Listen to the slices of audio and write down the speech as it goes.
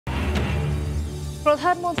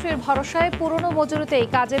প্রধানমন্ত্রীর ভরসায় পুরনো মজুরিতেই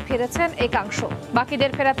কাজে ফিরেছেন একাংশ।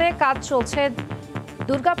 বাকিদের ফেরাতে কাজ চলছে।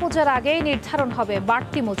 দুর্গাপূজার আগেই নির্ধারণ হবে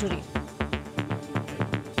বাড়তি মজুরি।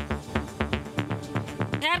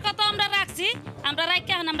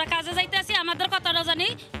 আমরা কাজে যাইতেছি, আমাদের কথাটা জানি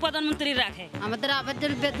প্রধানমন্ত্রী রাখে। আমাদের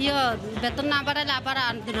বেতন না বাড়ালে আবার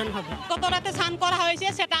আন্দোলন হবে। কত রাতে স্নান করা হয়েছে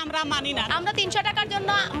সেটা আমরা মানি না। আমরা 300 টাকার জন্য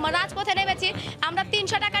রাজপথে নেমেছি। আমরা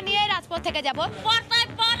 300 টাকা নিয়ে রাজপথ থেকে যাব।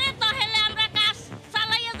 পরে তাহলে আমরা কাজ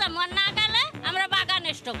চালাইয়ে যাব, না গেলে আমরা বাগান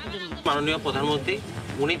স্টক দিব। মাননীয় প্রধানমন্ত্রী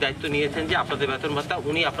উনি দায়িত্ব নিয়েছেন যে আপনাদের বেতন ভাতা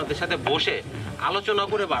উনি আপনাদের সাথে বসে আলোচনা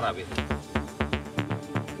করে বাড়াবেন।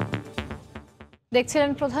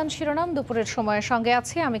 দেখছিলেন প্রধান শিরোনাম। দুপুরের সময়ের সঙ্গে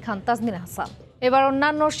আছি আমি খান তাজমিন হাসান। এবার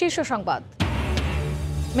অন্যান্য শীর্ষ সংবাদ।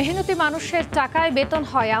 মেহনতি মানুষের টাকায় বেতন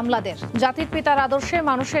হয় আমলাদের। জাতির পিতার আদর্শে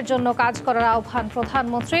মানুষের জন্য কাজ করার আহ্বান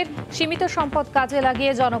প্রধানমন্ত্রীর। সীমিত সম্পদ কাজে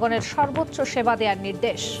লাগিয়ে জনগণের সর্বোচ্চ সেবা দেওয়ার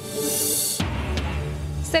নির্দেশ।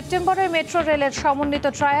 সেপ্টেম্বরে মেট্রো রেলের সমন্বিত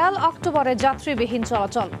ট্রায়াল, অক্টোবরে যাত্রীবিহীন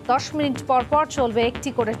চলাচল। 10 মিনিট পর পর চলবে একটি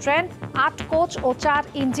করে ট্রেন। 8 কোচ ও 4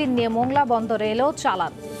 ইঞ্জিন নিয়ে মোংলা বন্দরে এলো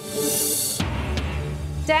চালান।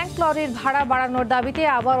 ট্যাঙ্ক লরির ভাড়া বাড়ানোর দাবিতে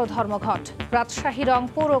আবারও ধর্মঘট। রাজশাহী,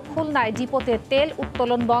 রংপুর ও খুলনায় ডিপোতে তেল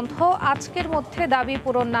উত্তোলন বন্ধ। আজকের মধ্যে দাবি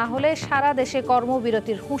পূরণ না হলে সারা দেশে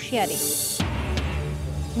কর্মবিরতির হুঁশিয়ারি।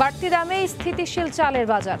 বাড়তি দামে স্থিতিশীল চালের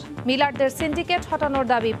বাজার। মিলারদের সিন্ডিকেট হটানোর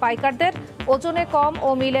দাবি পাইকারদের। ওজনে কম ও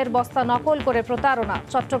মিলের বস্তা নকল করে প্রতারণা।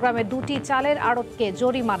 চট্টগ্রামে 2টি চালের আড়তকে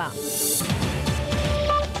জরিমানা।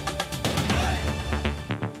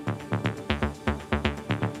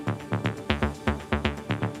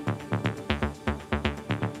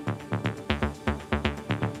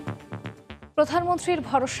 প্রধানমন্ত্রীর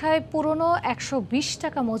ভরসায় পুরনো 120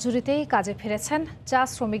 টাকা মজুরিতেই কাজে ফিরেছেন চা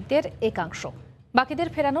শ্রমিকদের একাংশ। বাকিদের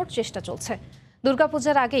ফেরানোর চেষ্টা চলছে।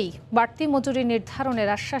 দুর্গাপূজার আগেই বাড়তি মজুরি নির্ধারণের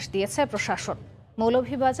আশ্বাস দিয়েছে প্রশাসন।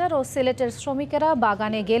 মৌলভীবাজার ও সিলেটের শ্রমিকেরা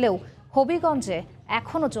বাগানে গেলেও হবিগঞ্জে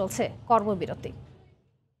এখনও চলছে কর্মবিরতি।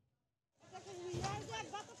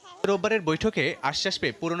 রোববারের বৈঠকে আশ্বাস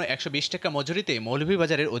পেয়ে পুরনো 120 টাকা মজুরিতে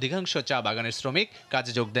মৌলভীবাজারের অধিকাংশ চা বাগানের শ্রমিক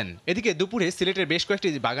কাজে যোগ দেন। এদিকে দুপুরে সিলেটের বেশ কয়েকটি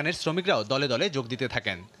বাগানের শ্রমিকরাও দলে দলে যোগ দিতে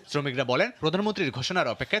থাকেন। শ্রমিকরা বলেন প্রধানমন্ত্রীর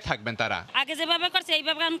ঘোষণার অপেক্ষায় থাকবেন তারা। আগে যেভাবে করছে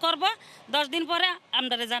এইভাবে করব, 10 দিন পরে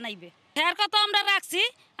আমরা জানাইবে। এর কথা আমরা রাখছি,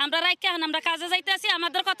 আমরা কাজে যাইতেছি,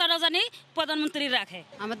 আমাদের কথাটা জানি প্রধানমন্ত্রী রাখে।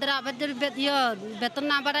 আমাদের বেতন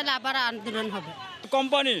না বাড়ালে আবার আন্দোলন হবে।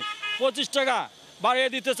 কোম্পানি 25 টাকা বাড়িয়ে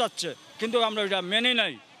দিতে চাচ্ছে, কিন্তু আমরা এটা মেনে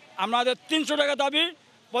নাই। আমাদের 300 টাকা দাবি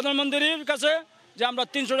প্রধানমন্ত্রীর কাছে, যে আমরা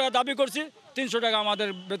 300 টাকা দাবি করছি, 300 টাকা আমাদের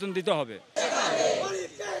বেতন দিতে হবে।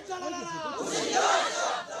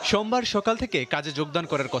 সোমবার সকাল থেকে কাজে যোগদান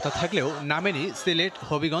করার কথা থাকলেও নামেনি সিলেট,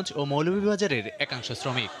 হবিগঞ্জ ও মৌলভীবাজারের একাংশ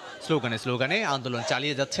শ্রমিক। স্লোগানে আন্দোলন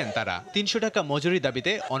চালিয়ে যাচ্ছেন তারা। 300 টাকা মজুরি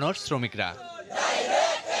দাবিতে অনড় শ্রমিকরা।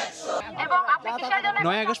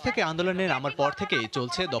 9 আগস্ট থেকে আন্দোলনে নামার পর থেকেই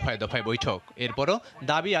চলছে দফায় দফায় বৈঠক। এরপরও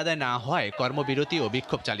দাবি আদায় না হওয়ায় কর্মবিরতি ও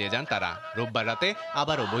বিক্ষোভ চালিয়ে যান তারা। রোববার রাতে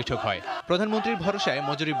আবারও বৈঠক হয়। প্রধানমন্ত্রীর ভরসায়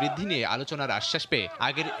মজুরি বৃদ্ধি নিয়ে আলোচনার আশ্বাস পেয়ে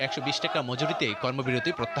আগের 120 টাকা মজুরিতে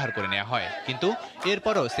কর্মবিরতি প্রত্যাহার করে নেওয়া হয়। কিন্তু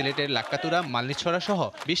এরপরও সিলেটের লাক্কাতুরা, মালনীছড়া সহ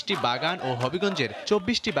 20টি বাগান ও হবিগঞ্জের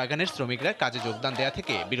 24টি বাগানের শ্রমিকরা কাজে যোগদান দেয়া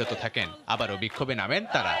থেকে বিরত থাকেন। আবারও বিক্ষোভে নামেন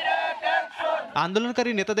তারা।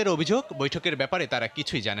 আন্দোলনকারী নেতাদের অভিযোগ, বৈঠকের ব্যাপারে তারা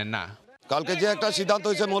কিছুই জানেন না। কালকে যে একটা সিদ্ধান্ত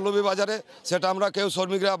হয়েছে মৌলভীবাজারে, সেটা আমরা কেউ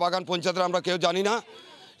শ্রমিকরা, বাগান পঞ্চায়েতের আমরা কেউ জানি না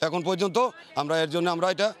এখন পর্যন্ত। আমরা এর জন্য আমরা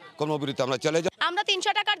এটা কর্মবিরতি আমরা চলে যাই। আমরা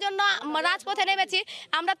 300 টাকার জন্য রাজপথে নেমেছি।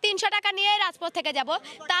 আমরা 300 টাকা নিয়ে রাজপথ থেকে যাব।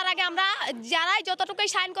 তার আগে আমরা যারাই যতটুকুই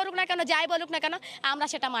সাইন করুক না কেন, যাই বলুক না কেন, আমরা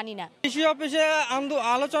সেটা মানি না। কৃষি অফিসে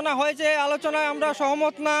আলোচনা হয়েছে, আলোচনায় আমরা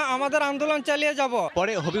সহমত না, আমাদের আন্দোলন চালিয়ে যাব।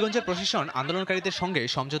 পরে হবিগঞ্জের প্রশাসন আন্দোলনকারীদের সঙ্গে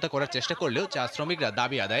সমঝোতা করার চেষ্টা করলেও চা শ্রমিকরা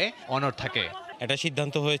দাবি আদায়ে অনড় থাকে। একটা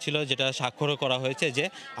সিদ্ধান্ত হয়েছিল, যেটা স্বাক্ষরও করা হয়েছে, যে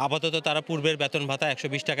আপাতত তারা পূর্বের বেতন ভাতা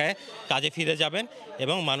 120 টাকায় কাজে ফিরে যাবেন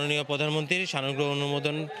এবং মাননীয় প্রধানমন্ত্রীর সানুগ্রহ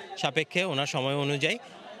অনুমোদন সাপেক্ষে ওনার সময় অনুযায়ী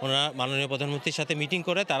ওনারা মাননীয় প্রধানমন্ত্রীর সাথে মিটিং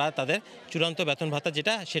করে তারা তাদের চূড়ান্ত বেতন ভাতা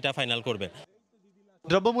সেটা ফাইনাল করবেন।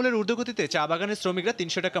 দ্রব্যমূল্যের ঊর্ধ্বগতিতে চা বাগানের শ্রমিকরা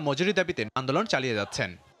 300 টাকা মজুরি দাবিতে আন্দোলন চালিয়ে যাচ্ছেন।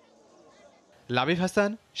 লাবিব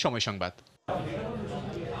হাসান, সময় সংবাদ।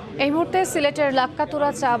 এই মুহূর্তে সিলেটের লাক্কাতুরা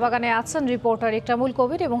চা বাগানে আছেন রিপোর্টার ইকরামুল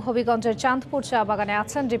কবির এবং হবিগঞ্জের চাঁদপুর চা বাগানে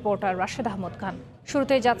আছেন রিপোর্টার রাশেদ আহমদ খান।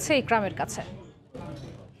 শুরুতেই যাচ্ছে ইকরামের কাছে।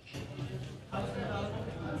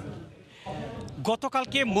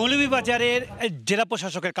 গতকালকে মৌলভীবাজারের জেলা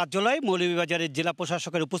প্রশাসকের কার্যালয়ে মৌলভীবাজারের জেলা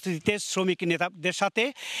প্রশাসকের উপস্থিতিতে শ্রমিক নেতাদের সাথে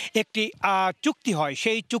একটি চুক্তি হয়।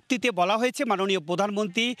 সেই চুক্তিতে বলা হয়েছে মাননীয়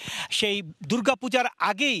প্রধানমন্ত্রী সেই দুর্গাপূজার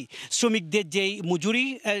আগেই শ্রমিকদের যেই মজুরি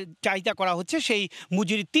চাহিদা করা হচ্ছে সেই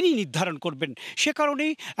মজুরি তিনি নির্ধারণ করবেন। সে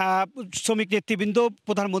কারণেই শ্রমিক নেতৃবৃন্দ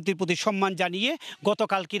প্রধানমন্ত্রীর প্রতি সম্মান জানিয়ে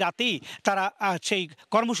গতকালকে রাতেই তারা সেই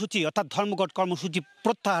কর্মসূচি অর্থাৎ ধর্মঘট কর্মসূচি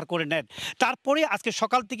প্রত্যাহার করে নেন। তারপরে আজকে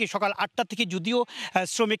সকাল 8টা থেকে যদিও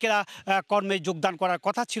শ্রমিকেরা কর্মে যোগদান করার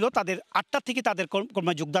কথা ছিল, তাদের 8টা থেকে তাদের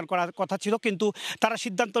কর্মে যোগদান করার কথা ছিল, কিন্তু তারা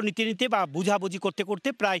সিদ্ধান্ত নিতে বা বুঝাবুঝি করতে করতে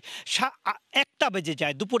প্রায় 1টা বেজে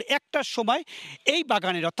যায়। দুপুর 1টার সময় এই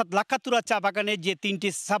বাগানের অর্থাৎ লাক্কাতুরা চা বাগানের যে 3টি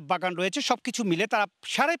সাব বাগান রয়েছে সব কিছু মিলে তারা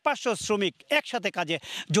 550 শ্রমিক একসাথে কাজে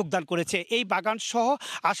যোগদান করেছে। এই বাগান সহ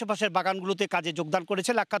আশেপাশের বাগানগুলোতে কাজে যোগদান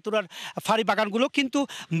করেছে লাক্কাতুরার ফাঁড়ি বাগানগুলো, কিন্তু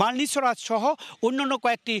মালনিসরাজ সহ অন্যান্য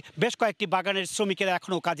বেশ কয়েকটি বাগানের শ্রমিকেরা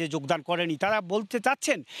এখনও কাজে যোগদান করেনি। তারা বলতে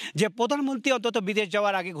চাচ্ছেন যে প্রধানমন্ত্রী অন্তত বিদেশ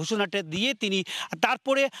যাওয়ার আগে ঘোষণাটা দিয়ে তিনি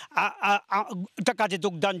তারপরে কাজে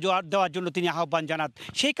যোগদান দেওয়ার জন্য তিনি আহ্বান জানান।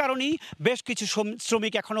 সেই কারণেই বেশ কিছু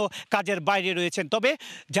শ্রমিক এখনও কাজের বাইরে রয়েছেন। তবে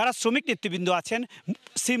যারা শ্রমিক নেতৃবৃন্দ আছেন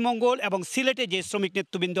শ্রীমঙ্গল এবং সিলেটে যে শ্রমিক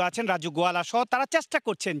নেতৃবৃন্দ আছেন রাজু গোয়ালা সহ তারা চেষ্টা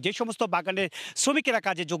করছেন যে সমস্ত বাগানের শ্রমিকেরা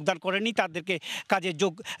কাজে যোগদান করেনি তাদেরকে কাজে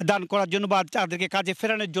যোগদান করার জন্য বা তাদেরকে কাজে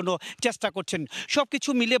ফেরানোর জন্য চেষ্টা করছেন। সব কিছু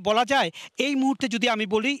মিলে বলা যায় এই মুহূর্তে যদি আমি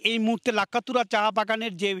বলি এই মুহূর্তে লাক্কাতুরা চা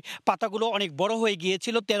বাগানের যে পাতাগুলো অনেক বড় হয়ে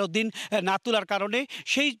গিয়েছিল 13 দিন না তোলার কারণে,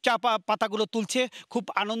 সেই চা পাতাগুলো তুলছে খুব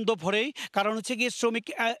আনন্দ ভরেই। কারণ হচ্ছে গিয়ে শ্রমিক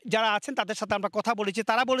যারা আছেন তাদের সাথে আমরা কথা বলেছি,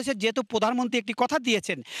 তারা বলেছে যেহেতু প্রধানমন্ত্রী একটি কথা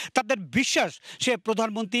দিয়েছেন তাদের বিশ্বাস সে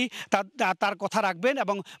প্রধানমন্ত্রী তার কথা রাখবেন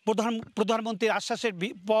এবং প্রধানমন্ত্রীর আশ্বাসের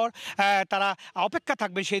পর তারা অপেক্ষা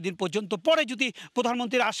থাকবে সেই দিন পর্যন্ত। পরে যদি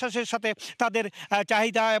প্রধানমন্ত্রীর আশ্বাসের সাথে তাদের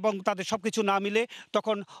চাহিদা এবং তাদের সব কিছু না মিলে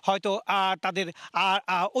তখন হয়তো তাদের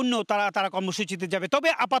অন্য তারা কর্মসূচিতে যাবে। তবে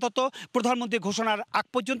আপাতত প্রধানমন্ত্রী ঘোষণার আগ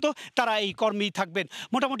পর্যন্ত তারা এই কর্মেই থাকবেন।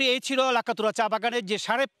 মোটামুটি এই ছিল লাক্কাতুরা চা বাগানের যে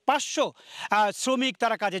 550 শ্রমিক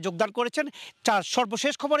তারা কাজে যোগদান করেছেন।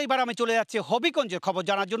 সর্বশেষ খবর এবার আমি চলে যাচ্ছি হবিগঞ্জের খবর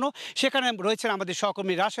জানার জন্য, সেখানে রয়েছেন আমাদের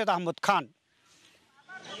সহকর্মী রাশেদ আহমদ খান।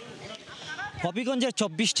 হবিগঞ্জের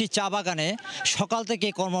 24টি চা বাগানে সকাল থেকে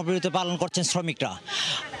কর্মবিরতি পালন করছেন শ্রমিকরা।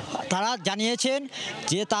 তারা জানিয়েছেন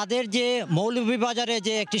যে তাদের যে মৌলভীবাজারে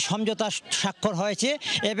যে একটি সমঝোতা স্বাক্ষর হয়েছে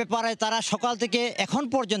এ ব্যাপারে তারা সকাল থেকে এখন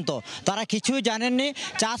পর্যন্ত তারা কিছুই জানেননি।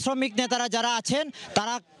 চা শ্রমিক নেতারা যারা আছেন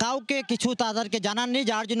তারা কাউকে কিছু তাদেরকে জানাননি,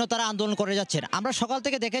 যার জন্য তারা আন্দোলন করে যাচ্ছেন। আমরা সকাল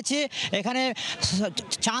থেকে দেখেছি এখানে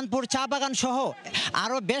চাঁদপুর চা বাগান সহ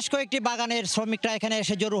আরও বেশ কয়েকটি বাগানের শ্রমিকরা এখানে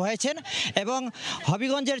এসে জড়ো হয়েছেন এবং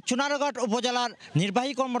হবিগঞ্জের চুনারঘাট উপজেলার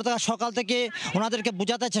নির্বাহী কর্মকর্তা সকাল থেকে ওনাদেরকে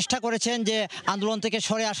বোঝাতে চেষ্টা করেছেন যে আন্দোলন থেকে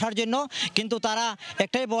সরে আসার জন্য, কিন্তু তারা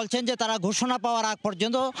একটাই বলছেন যে তারা ঘোষণা পাওয়ার আগ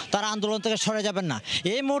পর্যন্ত তারা আন্দোলন থেকে সরে যাবেন না।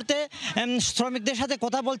 এই মুহূর্তে শ্রমিকদের সাথে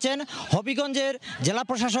কথা বলছেন হবিগঞ্জের জেলা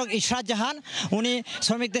প্রশাসক ইশরাত জাহান। উনি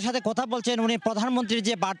শ্রমিকদের সাথে কথা বলছেন, উনি প্রধানমন্ত্রীর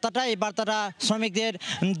যে বার্তাটা এই বার্তাটা শ্রমিকদের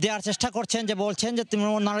দেওয়ার চেষ্টা করছেন, যে বলছেন যে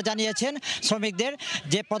ওনারা জানিয়েছেন শ্রমিকদের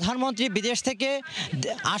যে প্রধানমন্ত্রী বিদেশ থেকে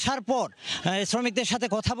আসার পর শ্রমিকদের সাথে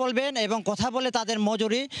কথা বলবেন এবং কথা বলে তাদের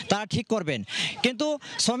মজুরি তারা ঠিক করবেন। কিন্তু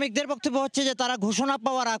শ্রমিকদের বক্তব্য হচ্ছে যে তারা ঘোষণা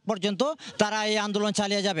পাওয়ার আগ পর্যন্ত তারা এই আন্দোলন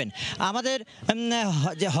চালিয়ে যাবেন। আমাদের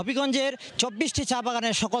যে হবিগঞ্জের 24টি চা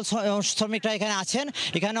বাগানের সকল শ্রমিকরা এখানে আছেন।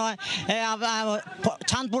 এখানে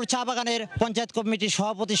চাঁদপুর চা বাগানের পঞ্চায়েত কমিটির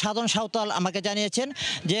সভাপতি সাধন সাঁওতাল আমাকে জানিয়েছেন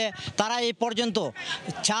যে তারা এই পর্যন্ত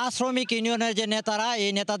চা শ্রমিক ইউনিয়নের যে নেতারা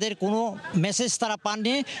এই নেতাদের কোনো মেসেজ তারা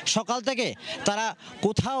পাননি। সকাল থেকে তারা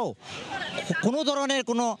কোথাও কোনো ধরনের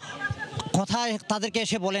কোনো কথা তাদেরকে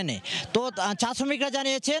এসে বলেনি। তো চা শ্রমিকরা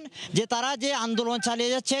জানিয়েছেন যে তারা যে আন্দোলন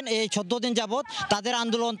চালিয়ে যাচ্ছেন এই 14 দিন যাবৎ তাদের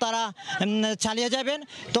আন্দোলন তারা চালিয়ে যাবেন।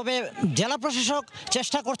 তবে জেলা প্রশাসক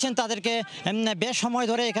চেষ্টা করছেন তাদেরকে বেশ সময়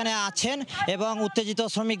ধরে এখানে আছেন এবং উত্তেজিত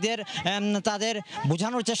শ্রমিকদের তাদের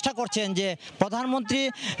বোঝানোর চেষ্টা করছেন যে প্রধানমন্ত্রী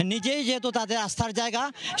নিজেই যেহেতু তাদের আস্থার জায়গা,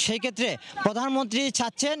 সেই ক্ষেত্রে প্রধানমন্ত্রী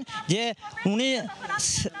চাচ্ছেন যে উনি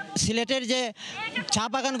সিলেটের যে চা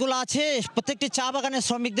বাগানগুলো আছে প্রত্যেকটি চা বাগানের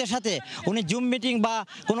শ্রমিকদের সাথে উনি জুম মিটিং বা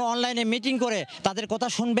কোনো অনলাইনে মিটিং করে তাদের কথা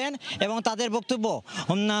শুনবেন এবং তাদের বক্তব্য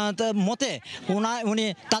মতে উনি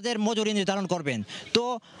তাদের মজুরি নির্ধারণ করবেন। তো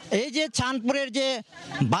এই যে চাঁদপুরের যে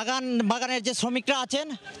বাগানের যে শ্রমিকরা আছেন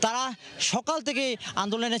তারা সকাল থেকেই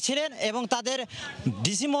আন্দোলনে ছিলেন এবং তাদের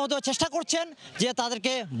ডিসি মহোদয় চেষ্টা করছেন যে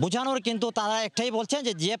তাদেরকে বোঝানোর, কিন্তু তারা একটাই বলছেন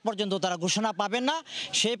যে পর্যন্ত তারা ঘোষণা পাবেন না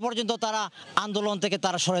সেই পর্যন্ত তারা আন্দোলন থেকে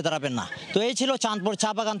তারা সরে দাঁড়াবেন না। তো এই ছিল চাঁদপুর চা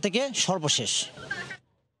বাগান থেকে সর্বশেষ।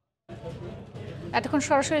 এতক্ষণ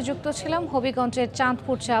সরাসরি যুক্ত ছিলাম হবিগঞ্জের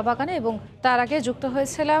চাঁদপুর চা বাগানে এবং তার আগে যুক্ত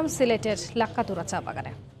হয়েছিলাম সিলেটের লাক্কাতুরা চা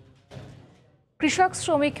বাগানে। কৃষক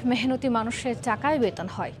শ্রমিক মেহনতি মানুষের টাকায় বেতন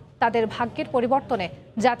হয়, তাদের ভাগ্যের পরিবর্তনে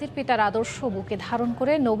জাতির পিতার আদর্শ বুকে ধারণ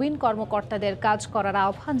করে নবীন কর্মকর্তাদের কাজ করার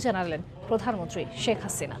আহ্বান জানালেন প্রধানমন্ত্রী শেখ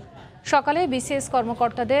হাসিনা। সকালে বিসিএস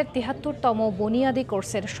কর্মকর্তাদের ৭৩তম বুনিয়াদী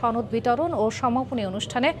কোর্সের সনদ বিতরণ ও সমাপনী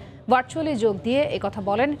অনুষ্ঠানে ভার্চুয়ালি যোগ দিয়ে একথা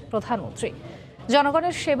বলেন প্রধানমন্ত্রী।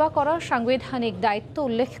 জনগণের সেবা করা সাংবিধানিক দায়িত্ব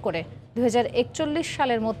উল্লেখ করে ২০৪১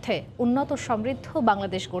 সালের মধ্যে উন্নত সমৃদ্ধ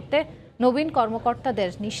বাংলাদেশ গড়তে নবীন কর্মকর্তাদের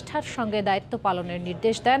নিষ্ঠার সঙ্গে দায়িত্ব পালনের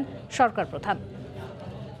নির্দেশ দেন সরকার প্রধান।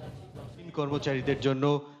 কর্মচারীদের জন্য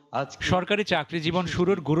সরকারি চাকরি জীবন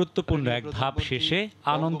শুরুর গুরুত্বপূর্ণ এক ধাপ শেষে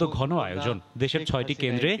আনন্দ ঘন আয়োজন। দেশের ৬টি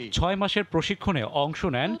কেন্দ্রে ৬ মাসের প্রশিক্ষণে অংশ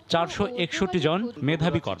নেন ৪৬১ জন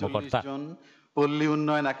মেধাবী কর্মকর্তা। পল্লী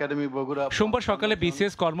উন্নয়ন একাডেমি বগুড়া সোমবার সকালে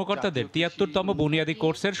বিসিএস কর্মকর্তাদের ৭৩তম বুনিয়াদী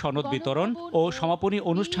কোর্সের সনদ বিতরণ ও সমাপনী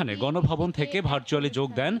অনুষ্ঠানে গণভবন থেকে ভার্চুয়ালি যোগ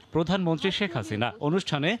দেন প্রধানমন্ত্রী শেখ হাসিনা।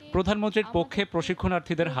 অনুষ্ঠানে প্রধানমন্ত্রীর পক্ষে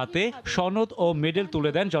প্রশিক্ষণার্থীদের হাতে সনদ ও মেডেল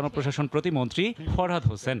তুলে দেন জনপ্রশাসন প্রতিমন্ত্রী ফরহাদ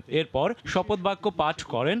হোসেন। এরপর শপথ বাক্য পাঠ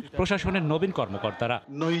করেন প্রশাসনের নবীন কর্মকর্তারা।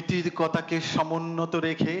 নৈতিকতাকে সমুন্নত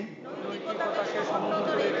রেখে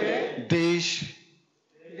দেশ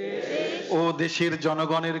ও দেশের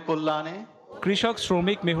জনগণের কল্যাণে কৃষক,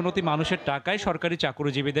 শ্রমিক, মেহনতি মানুষের টাকায় সরকারি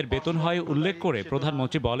চাকরিজীবীদের বেতন হয় উল্লেখ করে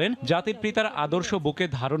প্রধানমন্ত্রী বলেন, জাতির পিতার আদর্শ বুকে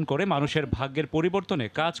ধারণ করে মানুষের ভাগ্যের পরিবর্তনে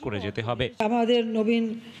কাজ করে যেতে হবে। আমাদের নবীন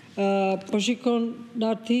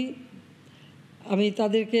প্রশিক্ষণার্থী, আমি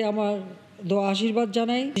তাদেরকে আমার দোয়া আশীর্বাদ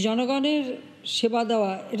জানাই। জনগণের সেবা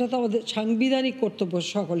দেওয়া এটা তো আমাদের সাংবিধানিক কর্তব্য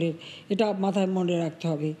সকলের, এটা মাথায় মনে রাখতে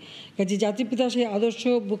হবে। কাজে জাতির পিতা সেই আদর্শ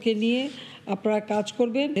বুকে নিয়ে আপনারা কাজ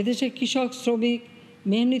করবেন। এদেশে কৃষক, শ্রমিক,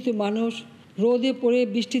 মেহনতি মানুষ রোদে পড়ে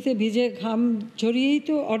বৃষ্টিতে ভিজে ঘাম ঝরিয়েই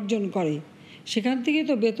তো অর্জন করে, সেখান থেকেই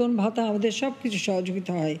তো বেতন ভাতা আমাদের সব কিছু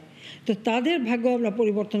সহযোগিতা হয়। তো তাদের ভাগ্য আমরা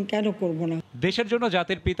পরিবর্তন কেন করব না? দেশের জন্য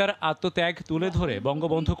জাতির পিতার আত্মত্যাগ তুলে ধরে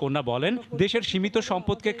বঙ্গবন্ধু কন্যা বলেন, দেশের সীমিত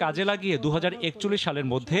সম্পদকে কাজে লাগিয়ে ২০৪১ সালের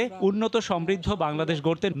মধ্যে উন্নত সমৃদ্ধ বাংলাদেশ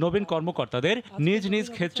গড়তে নবীন কর্মকর্তাদের নিজ নিজ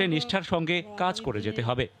ক্ষেত্রে নিষ্ঠার সঙ্গে কাজ করে যেতে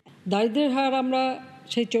হবে। দারিদ্র্যের হার আমরা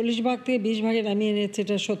সেই ৪০ ভাগ থেকে ২০ ভাগে নামিয়ে এনেছি,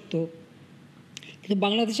 এটা সত্য, কিন্তু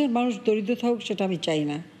বাংলাদেশের মানুষ দরিদ্র থাকুক সেটা আমি চাই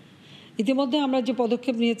না। ইতিমধ্যে আমরা যে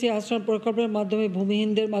পদক্ষেপ নিয়েছি আশ্রম প্রকল্পের মাধ্যমে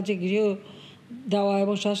ভূমিহীনদের মাঝে গৃহ দেওয়া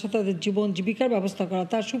এবং সাথে সাথে তাদের জীবন জীবিকার ব্যবস্থা করা,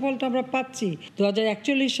 তার সুফলটা আমরা পাচ্ছি।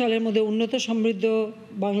 ২০৪১ সালের মধ্যে উন্নত সমৃদ্ধ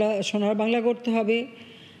বাংলা, সোনার বাংলা গড়তে হবে।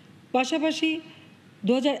 পাশাপাশি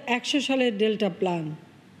 ২০১০০ সালের ডেল্টা প্ল্যান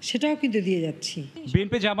সেটাও কিন্তু দিয়ে যাচ্ছি।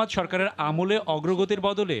 বিএনপি জামাত সরকারের আমলে অগ্রগতির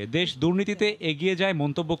বদলে দেশ দুর্নীতিতে এগিয়ে যায়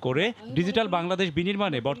মন্তব্য করে ডিজিটাল বাংলাদেশ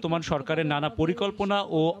বিনির্মাণে বর্তমান সরকারের নানা পরিকল্পনা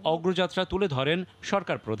ও অগ্রযাত্রা তুলে ধরেন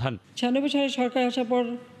সরকার প্রধান। ৯৬ সালে সরকার আসার পর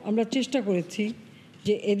আমরা চেষ্টা করেছি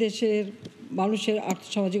যে এদেশের মানুষের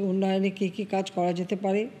আর্থসামাজিক উন্নয়নে কী কী কাজ করা যেতে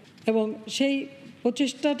পারে, এবং সেই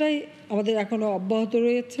প্রচেষ্টাটাই আমাদের এখনও অব্যাহত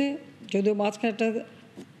রয়েছে। যদিও মাঝখানে একটা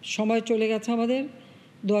সময় চলে গেছে আমাদের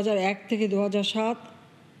 ২০০১ থেকে ২০০৭,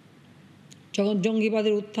 যখন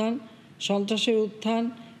জঙ্গিবাদের উত্থান, সন্ত্রাসের উত্থান,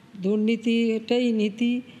 দুর্নীতিটাই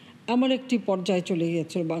নীতি, এমন একটি পর্যায়ে চলে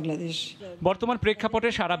গিয়েছিল বাংলাদেশ। বর্তমান প্রেক্ষাপটে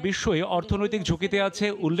সারা বিশ্বই অর্থনৈতিক ঝুঁকিতে আছে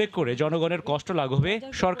উল্লেখ করে জনগণের কষ্ট লাঘবে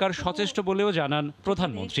সরকার সচেষ্ট বলেও জানান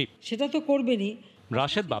প্রধানমন্ত্রী। সেটা তো করবেনই।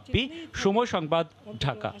 রাশেদ বাপ্পি, সময় সংবাদ,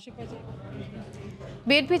 ঢাকা।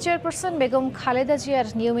 বিএনপি চেয়ারপারসন বেগম খালেদা জিয়ার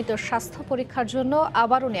নিয়মিত স্বাস্থ্য পরীক্ষার জন্য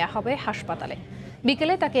আবারও নেওয়া হবে হাসপাতালে।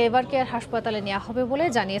 বিকেলে তাকে এভার কেয়ার হাসপাতালে নেওয়া হবে বলে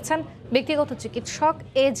জানিয়েছেন ব্যক্তিগত চিকিৎসক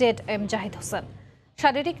AZM জাহিদ হোসেন।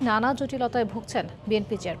 শারীরিক নানা জটিলতায় ভুগছেন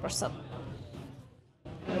বিএনপি চেয়ারপারসন।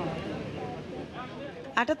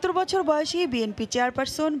 ৭৮ বছর বয়সী BNP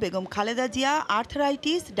chairperson Begum Khaleda Zia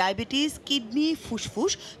arthritis, diabetes, kidney,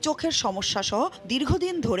 ফুসফুস, চোখের সমস্যা সহ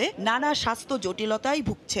দীর্ঘদিন ধরে নানা স্বাস্থ্য জটিলতায়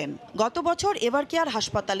ভুগছেন। গত বছর এভার কেয়ার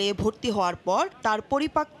হাসপাতালে ভর্তি হওয়ার পর তার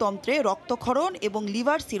পরিপাকতন্ত্রে রক্তক্ষরণ এবং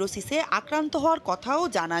লিভার সিরোসিসে আক্রান্ত হওয়ার কথাও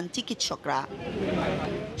জানান চিকিৎসকরা।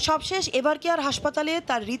 সবশেষ এভার কেয়ার হাসপাতালে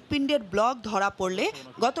তার হৃৎপিণ্ডের ব্লক ধরা পড়লে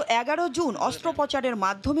গত ১১ জুন অস্ত্রোপচারের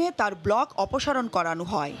মাধ্যমে তার ব্লক অপসারণ করানো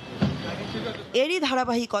হয়। এরই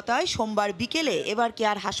ধারাবাহিকতায় সোমবার বিকেলে এভার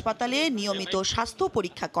কেয়ার হাসপাতালে নিয়মিত স্বাস্থ্য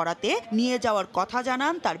পরীক্ষা করাতে নিয়ে যাওয়ার কথা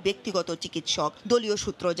জানান তার ব্যক্তিগত চিকিৎসক। দলীয়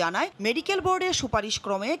সূত্র জানায়, মেডিকেল বোর্ডের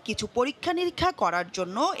সুপারিশক্রমে কিছু পরীক্ষা নিরীক্ষা করার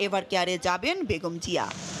জন্য এভার কেয়ারে যাবেন বেগম জিয়া।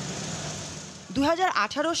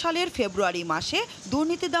 ২০১৮ সালের ফেব্রুয়ারি মাসে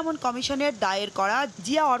দুর্নীতি দমন কমিশনের দায়ের করা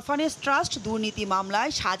জিয়া অরফানেজ ট্রাস্ট দুর্নীতি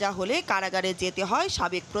মামলায় সাজা হলে কারাগারে যেতে হয়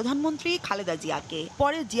সাবেক প্রধানমন্ত্রী খালেদা জিয়াকে।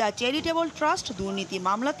 পরে জিয়া চ্যারিটেবল ট্রাস্ট দুর্নীতি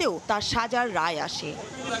মামলাতেও তার সাজার রায় আসে।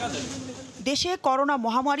 দেশে করোনা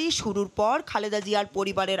মহামারী শুরুর পর খালেদা জিয়ার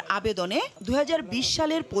পরিবারের আবেদনে 2020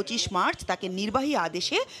 সালের 25 মার্চ তাকে নির্বাহী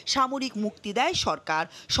আদেশে সামরিক মুক্তি দেয় সরকার।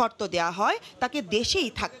 শর্ত দেয়া হয় তাকে দেশেই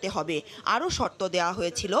থাকতে হবে। আরও শর্ত দেয়া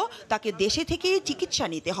হয়েছিল তাকে দেশে থেকেই চিকিৎসা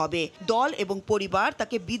নিতে হবে। দল এবং পরিবার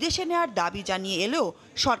তাকে বিদেশে নেয়ার দাবি জানিয়ে এলেও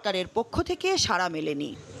সরকারের পক্ষ থেকে সাড়া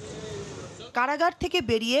মেলেনি। কারাগার থেকে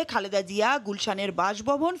বেরিয়ে খালেদা জিয়া গুলশানের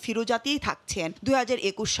বাসভবন ফিরোজাতেই থাকছেন।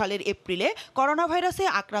 2021 সালের এপ্রিলে করোনা ভাইরাসে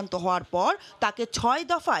আক্রান্ত হওয়ার পর তাকে 6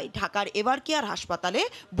 দফায় ঢাকার এভারকেয়ার হাসপাতালে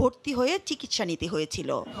ভর্তি হয়ে চিকিৎসা নিতে হয়েছিল।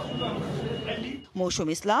 মৌসুম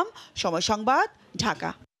ইসলাম, সময় সংবাদ, ঢাকা।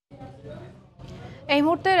 এই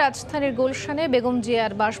মুহূর্তে রাজধানীর গুলশানে বেগম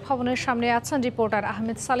জিয়ার বাসভবনের সামনে আছেন রিপোর্টার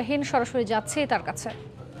আহমেদ সালেহীন। সরাসরি যাচ্ছি তার কাছে।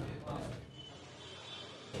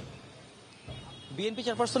 বিএনপি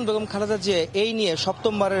চেয়ারপারসন বেগম খালেদা জিয়া এই নিয়ে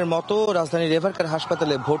সপ্তমবারের মতো রাজধানীর এভারকেয়ার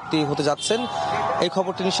হাসপাতালে ভর্তি হতে যাচ্ছেন। এই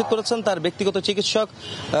খবরটি নিশ্চিত করেছেন তার ব্যক্তিগত চিকিৎসক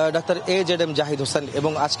ডাক্তার AZM জাহিদ হোসেন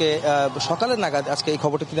এবং আজকে সকালের নাগাদ আজকে এই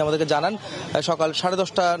খবরটি তিনি আমাদেরকে জানান সকাল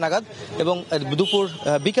 10:30 নাগাদ এবং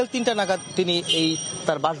বিকেল 3টা নাগাদ তিনি এই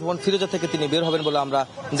তার বাসভবন ফিরোজা থেকে তিনি বের হবেন বলে আমরা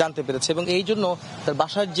জানতে পেরেছি এবং এই জন্য তার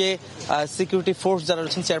বাসার যে সিকিউরিটি ফোর্স যারা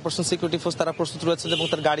রয়েছেন চেয়ারপারসন সিকিউরিটি ফোর্স তারা প্রস্তুত রয়েছে এবং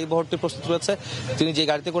তার গাড়ি বহরটি প্রস্তুত রয়েছে। তিনি যে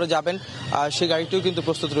গাড়িতে করে যাবেন সেই গাড়িটিও কিন্তু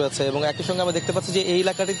প্রস্তুত রয়েছে এবং একই সঙ্গে আমরা দেখতে পাচ্ছি যে এই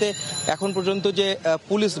এলাকাটিতে এখন পর্যন্ত যে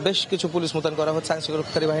পুলিশ বেশ কিছু পুলিশ মোতায়েন করা হচ্ছে আইন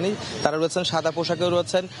শৃঙ্খলাকারী বাহিনী তারা রয়েছেন, সাদা পোশাকেও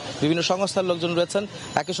রয়েছেন, বিভিন্ন সংস্থার লোকজন রয়েছেন,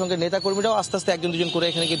 একই সঙ্গে নেতাকর্মীরাও আস্তে আস্তে একজন দুজন করে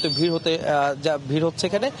এখানে কিন্তু ভিড় হচ্ছে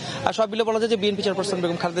এখানে। আর সব মিলে বলা যায় যে বিএনপি চেয়ারপারসন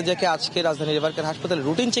বেগম খালেদা জিয়াকে আজকে রাজধানীর এভারকেয়ার হাসপাতালে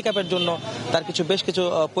রুটিন চেক আপের জন্য তার বেশ কিছু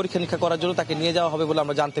পরীক্ষা নিরীক্ষা করার জন্য তাকে নিয়ে যাওয়া হবে বলে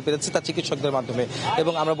আমরা জানতে পেরেছি তার চিকিৎসকদের মাধ্যমে।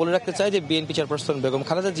 এবং আমরা বলে রাখতে চাই যে বিএনপি চেয়ারপারসন বেগম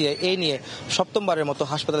খালেদা জিয়া এই নিয়ে সপ্তমবারের মতো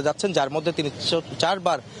হাসপাতালে যাচ্ছেন, যার মধ্যে তিনি 4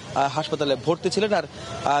 বার হাসপাতালে ভর্তি ছিলেন আর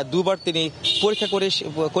 2 বার তিনি পরীক্ষা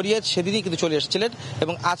করিয়ে সেদিনই কিন্তু চলে এসেছিলেন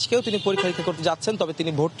এবং আজকেও তিনি পরীক্ষা নিরীক্ষা করতে যাচ্ছেন। তবে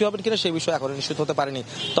তিনি ভর্তি হবেন কিনা সেই বিষয়ে এখনো নিশ্চিত হতে পারেনি।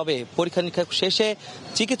 তবে পরীক্ষা নিরীক্ষা শেষে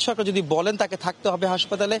চিকিৎসকরা যদি বলেন তাকে থাকতে হবে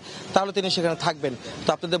হাসপাতালে তাহলে তিনি সেখানে থাকবেন। তো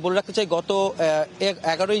আপনাদের বলে রাখতে চাই গত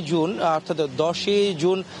 11ই জুন অর্থাৎ 10ই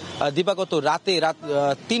জুন দিবাগত রাত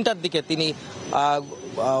 3টার দিকে তিনি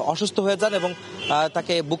অসুস্থ হয়ে যান এবং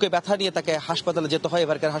তাকে বুকে ব্যথা নিয়ে তাকে হাসপাতালে যেতে হয়।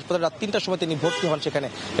 এভারকেয়ার হাসপাতালে রাত 3টার সময় তিনি ভর্তি হন সেখানে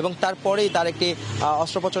এবং তারপরেই তার একটি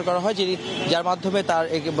অস্ত্রোপচার করা হয় যার মাধ্যমে তার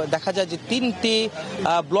দেখা যায় যে 3টি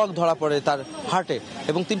ব্লক ধরা পড়ে তার হার্টে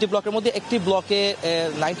এবং 3টি ব্লকের মধ্যে একটি ব্লকে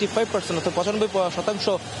 95% অর্থাৎ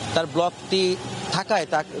 95% তার ব্লকটি থাকায়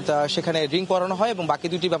সেখানে রিং পরানো হয় এবং বাকি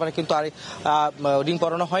 2টি ব্যাপারে কিন্তু আর রিং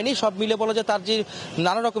পরানো হয়নি। সব মিলে বলা যায় তার যে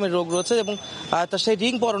নানা রকমের রোগ রয়েছে এবং সেই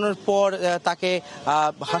রিং পরানোর পর তাকে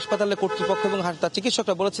হাসপাতালের কর্তৃপক্ষ এবং তার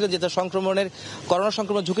চিকিৎসকরা বলেছিলেন যে তার করোনা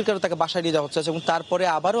সংক্রমণ ঝুঁকির কারণে তাকে বাসায় নিয়ে যাওয়া হচ্ছে এবং তারপরে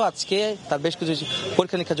আবারও আজকে তার বেশ কিছু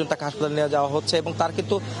পরীক্ষা নিরীক্ষার জন্য তাকে হাসপাতালে নিয়ে যাওয়া হচ্ছে এবং তার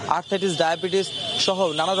কিন্তু আর্থাইটিস, ডায়াবেটিস সহ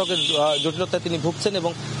নানা রোগের জটিলতায় তিনি ভুগছেন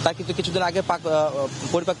এবং তার কিন্তু কিছুদিন আগে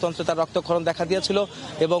পরিপাকতন্ত্রে তার রক্তক্ষরণ দেখা দিয়েছিল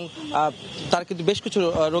এবং তার কিন্তু বেশ কিছু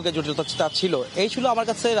রোগের জটিলতা তার ছিল। এই ছিল আমার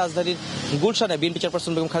কাছে রাজধানীর গুলশানে বিএনপি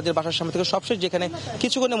চেয়ারপারসন বেগম খালেদার বাসার সামনে থেকে সবশেষ, যেখানে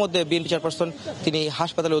কিছুক্ষণের মধ্যে বিএনপি চেয়ারপারসন তিনি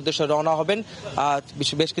হাসপাতালের উদ্দেশ্যে রওনা হবেন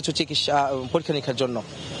বেশ কিছু চিকিৎসা পরীক্ষা নিরীক্ষার জন্য।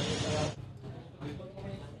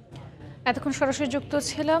 এতক্ষণ সরাসরি যুক্ত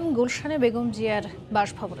ছিলাম গুলশানে বেগম জিয়ার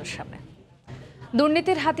বাসভবনের সামনে।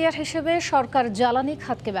 দুর্নীতির হাতিয়ার হিসেবে সরকার জ্বালানি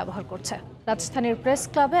খাতকে ব্যবহার করছে। রাজধানীর প্রেস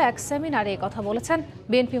ক্লাবে এক সেমিনারে কথা বলেছেন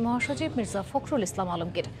বিএনপি মহাসচিব মির্জা ফখরুল ইসলাম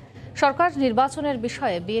আলমগীর। সরকার নির্বাচনের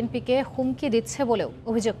বিষয়ে বিএনপিকে হুমকি দিচ্ছে বলেও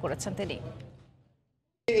অভিযোগ করেছেন তিনি।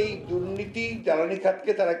 এই দুর্নীতি জ্বালানি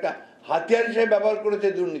খাতকে তারা একটা হাতিয়ার হিসেবে ব্যবহার করেছে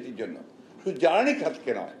দুর্নীতির জন্য। শুধু জ্বালানি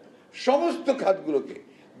খাতকে নয়, সমস্ত খাতগুলোকে,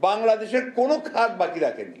 বাংলাদেশের কোনো খাত বাকি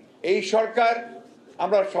রাখেনি এই সরকার।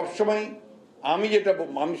 আমরা সবসময় আমি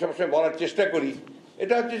সবসময় বলার চেষ্টা করি,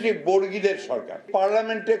 এটা হচ্ছে যে বর্গীদের সরকার।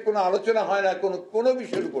 পার্লামেন্টে কোনো আলোচনা হয় না কোনো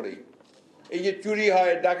বিষয়ের উপরেই। এই যে চুরি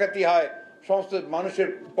হয়, ডাকাতি হয়, সমস্ত মানুষের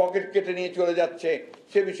পকেট কেটে নিয়ে চলে যাচ্ছে,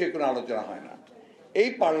 সে বিষয়ে কোনো আলোচনা হয় না। এই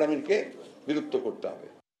পার্লামেন্টকে বিলুপ্ত করতে হবে।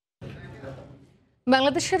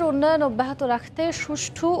 বাংলাদেশের উন্নয়ন অব্যাহত রাখতে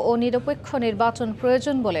সুষ্ঠু ও নিরপেক্ষ নির্বাচন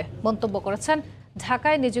প্রয়োজন বলে মন্তব্য করেছেন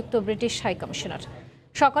ঢাকায় নিযুক্ত ব্রিটিশ হাই কমিশনার।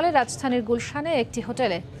 সকালে রাজধানীর গুলশানে একটি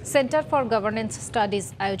হোটেলে সেন্টার ফর গভর্নেন্স স্টাডিজ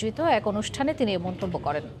আয়োজিত এক অনুষ্ঠানে তিনি মন্তব্য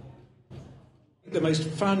করেন। The most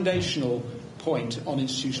foundational point on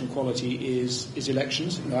institutional quality is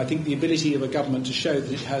elections. I think the ability of a government to show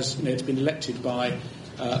that it has, it's been elected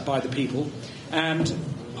by the people, and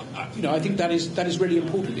I think that is really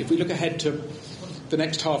important. If we look ahead to the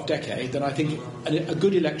next half decade, then I think a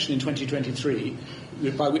good election in 2023,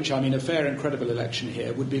 by which I mean a fair and credible election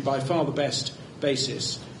here, would be by far the best basis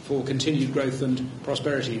for continued growth and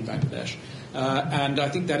prosperity in Bangladesh. And I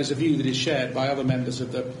think that is a view that is shared by other members of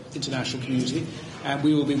the international community, and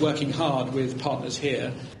we will be working hard with partners here.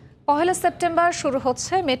 1 September শুরু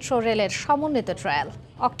হচ্ছে metro রেলের সমন্বিত trial.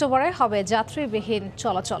 অক্টোবরে হবে যাত্রীবিহীন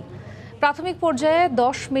চলাচল। প্রাথমিক পর্যায়ে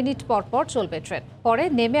 10 minute পর পর চলবে ট্রেন, পরে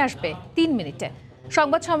নেমে আসবে 3 মিনিটে।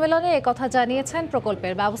 সংবাদ সম্মেলনে একথা জানিয়েছেন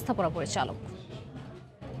প্রকল্পের ব্যবস্থাপনা পরিচালক।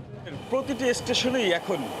 প্রতিটি স্টেশনেই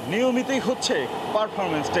এখন নিয়মিতই হচ্ছে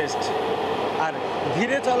পারফরমেন্স টেস্ট, আর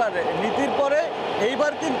ধীরে চলার নীতির পরে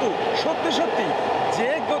এইবার কিন্তু সত্যি সত্যি যে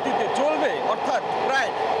গতিতে চলবে, অর্থাৎ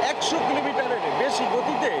প্রায় 100 কিলোমিটারের বেশি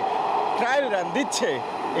গতিতে ট্রায়াল রান দিচ্ছে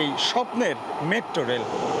এই স্বপ্নের মেট্রো রেল।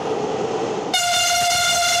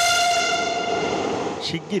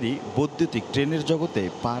 শিগগিরই বৈদ্যুতিক ট্রেনের জগতে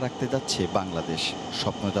পা রাখতে যাচ্ছে বাংলাদেশ।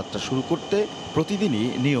 স্বপ্নযাত্রা শুরু করতে প্রতিদিনই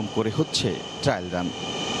নিয়ম করে হচ্ছে ট্রায়াল রান।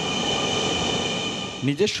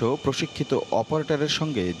 নিজস্ব প্রশিক্ষিত অপারেটরের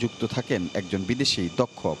সঙ্গে যুক্ত থাকেন একজন বিদেশি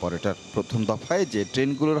দক্ষ অপারেটর। প্রথম দফায় যে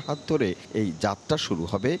ট্রেনগুলোর হাত ধরে এই যাত্রা শুরু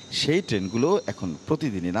হবে, সেই ট্রেনগুলো এখন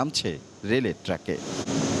প্রতিদিনই নামছে রেলের ট্র্যাকে।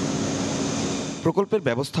 প্রকল্পের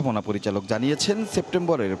ব্যবস্থাপনা পরিচালক জানিয়েছেন,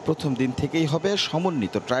 সেপ্টেম্বরের প্রথম দিন থেকেই হবে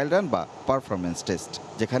সমন্বিত ট্রায়াল রান বা পারফরমেন্স টেস্ট,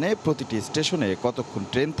 যেখানে প্রতিটি স্টেশনে কতক্ষণ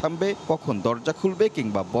ট্রেন থামবে, কখন দরজা খুলবে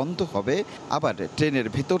কিংবা বন্ধ হবে, আবার ট্রেনের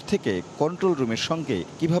ভেতর থেকে কন্ট্রোল রুমের সঙ্গে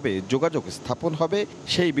কিভাবে যোগাযোগ স্থাপন হবে,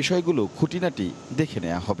 সেই বিষয়গুলো খুঁটিনাটি দেখে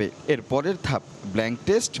নেওয়া হবে। এর পরের ধাপ ব্ল্যাঙ্ক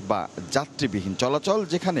টেস্ট বা যাত্রীবিহীন চলাচল,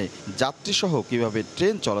 যেখানে যাত্রীসহ কিভাবে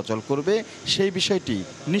ট্রেন চলাচল করবে সেই বিষয়টি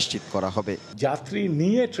নিশ্চিত করা হবে। যাত্রী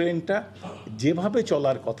নিয়ে ট্রেনটা যেভাবে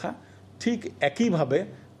চলার কথা ঠিক একইভাবে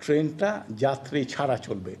ট্রেনটা যাত্রী ছাড়া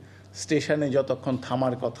চলবে। স্টেশনে যতক্ষণ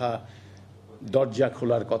থামার কথা, দরজা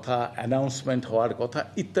খোলার কথা, অ্যানাউন্সমেন্ট হওয়ার কথা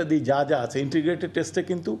ইত্যাদি যা যা আছে, ইন্টিগ্রেটেড টেস্টে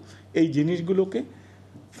কিন্তু এই জিনিসগুলোকে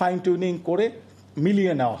ফাইন টিউনিং করে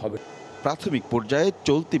মিলিয়ে নেওয়া হবে। প্রাথমিক পর্যায়ে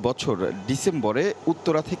চলতি বছর ডিসেম্বরে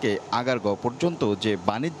উত্তরা থেকে আগারগাঁও পর্যন্ত যে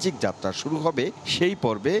বাণিজ্যিক যাত্রা শুরু হবে, সেই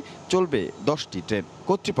পর্বে চলবে 10টি ট্রেন।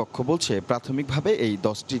 কর্তৃপক্ষ বলছে, প্রাথমিকভাবে এই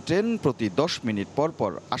 10টি ট্রেন প্রতি 10 মিনিট পর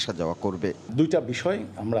পর আসা যাওয়া করবে। দুইটা বিষয়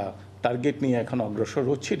আমরা টার্গেট নিয়ে এখন অগ্রসর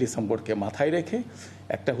হচ্ছি ডিসেম্বরকে মাথায় রেখে।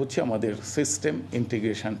 একটা হচ্ছে আমাদের সিস্টেম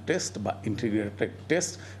ইন্টিগ্রেশন টেস্ট বা ইন্টিগ্রেটেড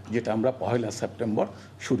টেস্ট, যেটা আমরা 1 সেপ্টেম্বর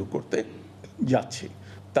শুরু করতে যাচ্ছি।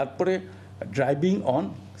 তারপরে ড্রাইভিং অন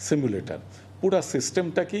সিমুলেটর, পুরো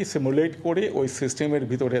সিস্টেমটাকেই সিমুলেট করে ওই সিস্টেমের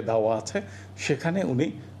ভিতরে দেওয়া আছে, সেখানে উনি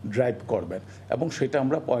ড্রাইভ করবেন এবং সেটা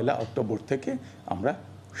আমরা 1 অক্টোবর থেকে আমরা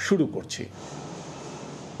শুরু করছি।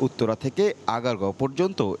 উত্তরা থেকে আগারগাঁও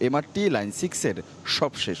পর্যন্ত এমআরটি লাইন 6-এর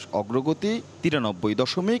সবশেষ অগ্রগতি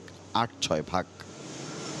 93.86 ভাগ।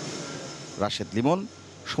 রাশেদ লিমন,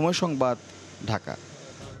 সময় সংবাদ, ঢাকা।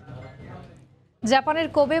 জাপানের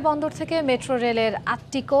কোবে বন্দর থেকে মেট্রো রেলের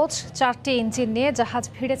 8টি কোচ, 4টি ইঞ্জিন নিয়ে জাহাজ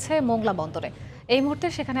ভিড়েছে মোংলা বন্দরে। এই মুহূর্তে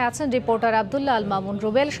সেখানে আছেন রিপোর্টার আব্দুল্লাহ আল মামুন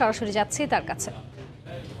রুবেল। সরাসরি যাচ্ছি তার কাছে।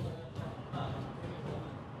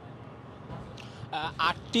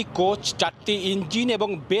 8টি কোচ, 4টি ইঞ্জিন এবং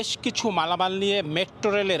বেশ কিছু মালামাল নিয়ে মেট্রো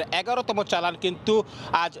রেলের 11তম চালান কিন্তু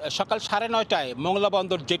আজ সকাল 9:30টায় মোংলা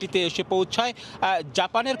বন্দর জেটিতে এসে পৌঁছায়।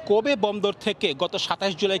 জাপানের কোবে বন্দর থেকে গত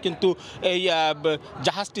 27 জুলাই কিন্তু এই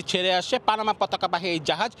জাহাজটি ছেড়ে আসে, পানামা পতাকাবাহী এই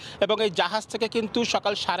জাহাজ, এবং এই জাহাজ থেকে কিন্তু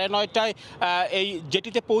সকাল 9:30টায় এই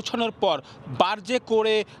জেটিতে পৌঁছানোর পর বার্জে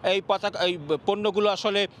করে এই পণ্যগুলো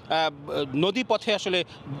আসলে নদী পথে আসলে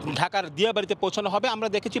ঢাকার দিয়াবাড়িতে পৌঁছানো হবে। আমরা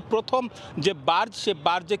দেখেছি প্রথম যে সে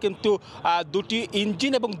বার্জে কিন্তু 2টি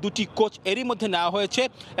ইঞ্জিন এবং 2টি কোচ এরই মধ্যে নেওয়া হয়েছে,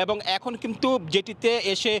 এবং এখন কিন্তু জেটিতে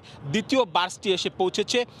এসে দ্বিতীয় বার্জটি এসে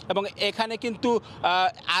পৌঁছেছে, এবং এখানে কিন্তু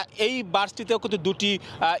এই বার্জটিতেও কিন্তু 2টি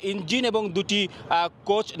ইঞ্জিন এবং 2টি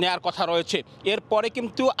কোচ নেওয়ার কথা রয়েছে। এরপরে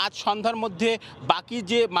কিন্তু আজ সন্ধ্যার মধ্যে বাকি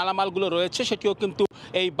যে মালামালগুলো রয়েছে সেটিও কিন্তু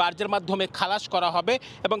এই বার্জের মাধ্যমে খালাস করা হবে,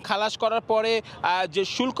 এবং খালাস করার পরে যে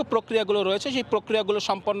শুল্ক প্রক্রিয়াগুলো রয়েছে সেই প্রক্রিয়াগুলো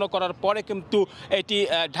সম্পন্ন করার পরে কিন্তু এটি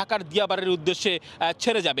ঢাকার দিয়াবাড়ির উদ্দেশ্যে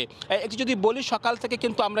ছেড়ে যাবে। একটু যদি বলি, সকাল থেকে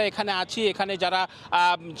কিন্তু আমরা এখানে আছি, এখানে যারা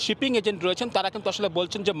শিপিং এজেন্ট রয়েছেন তারা কিন্তু আসলে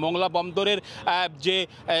বলছেন যে মোংলা বন্দরের যে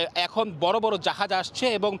এখন বড় বড় জাহাজ আসছে,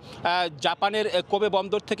 এবং জাপানের কোবে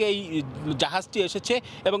বন্দর থেকে এই জাহাজটি এসেছে,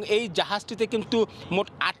 এবং এই জাহাজটিতে কিন্তু মোট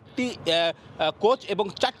 8টি কোচ এবং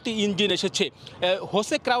 4টি ইঞ্জিন এসেছে।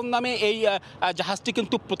 হোসে ক্রাউন নামে এই জাহাজটি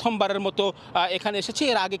কিন্তু প্রথমবারের মতো এখানে এসেছে,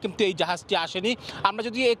 এর আগে কিন্তু এই জাহাজটি আসেনি। আমরা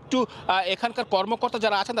যদি একটু এখানকার কর্মকর্তা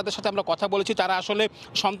যারা আছেন তাদের সাথে আমরা কথা বলেছি, তারা আসলে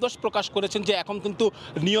সন্তোষ প্রকাশ করেছেন যে এখন কিন্তু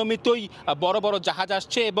নিয়মিতই বড় বড় জাহাজ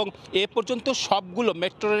আসছে, এবং এ পর্যন্ত সবগুলো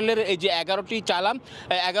মেট্রো রেলের এই যে 11টি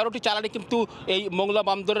চালানে কিন্তু এই মোংলা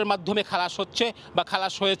বন্দরের মাধ্যমে খালাস হচ্ছে বা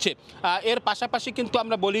খালাস হয়েছে। এর পাশাপাশি কিন্তু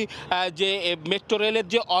আমরা বলি যে মেট্রো রেলের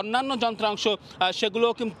যে অন্যান্য যন্ত্রাংশ সেগুলো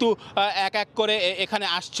কিন্তু এক এক করে এখানে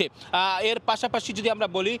আসছে। এর পাশাপাশি যদি আমরা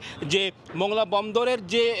বলি যে মোংলা বন্দরের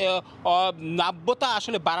যে নাব্যতা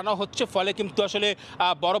আসলে বাড়ানো হচ্ছে, ফলে কিন্তু আসলে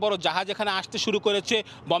বড় বড় জাহাজ এখানে আসতে শুরু করেছে।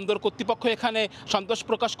 বন্দর কর্তৃপক্ষ এখানে সন্তোষ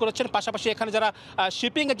প্রকাশ করেছেন, পাশাপাশি এখানে যারা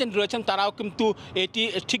শিপিং এজেন্ট রয়েছেন তারাও কিন্তু এটি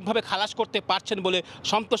ঠিকভাবে খালাস করতে পারছেন বলে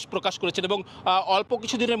সন্তোষ প্রকাশ করেছেন এবং অল্প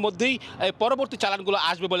কিছুদিনের মধ্যেই পরবর্তী চালানগুলো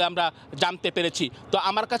আসবে বলে আমরা জানতে পেরেছি। তো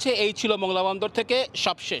আমার কাছে এই ছিল মোংলা বন্দর থেকে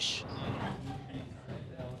সবশেষ।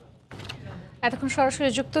 এতক্ষণ সরাসরি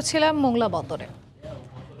যুক্ত ছিলাম মোংলা বন্দরে।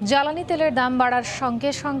 জ্বালানি তেলের দাম বাড়ার সঙ্গে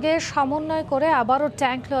সঙ্গে সমন্বয় করে আবারও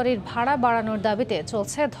ট্যাঙ্ক লরির ভাড়া বাড়ানোর দাবিতে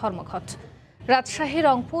চলছে ধর্মঘট। রাজশাহী,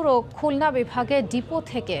 রংপুর ও খুলনা বিভাগে ডিপো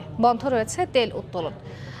থেকে বন্ধ রয়েছে তেল উত্তোলন।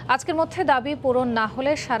 আজকের মধ্যে দাবি পূরণ না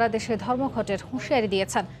হলে সারা দেশে ধর্মঘটের হুঁশিয়ারি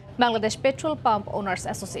দিয়েছেন Bangladesh petrol pump owners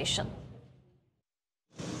association.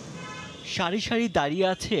 সারি সারি দাঁড়িয়ে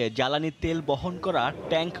আছে জ্বালানি তেল বহন করা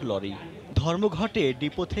ট্যাঙ্ক লরি। ধর্মঘটে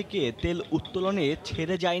ডিপো থেকে তেল উত্তোলনে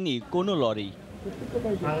ছেড়ে যায়নি কোনো লরি।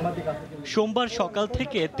 সোমবার সকাল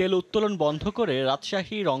থেকে তেল উত্তোলন বন্ধ করে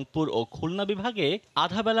রাজশাহী, রংপুর ও খুলনা বিভাগে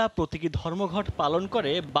আধাবেলা প্রতীকী ধর্মঘট পালন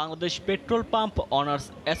করে Bangladesh petrol pump honours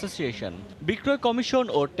association. বিক্রয় কমিশন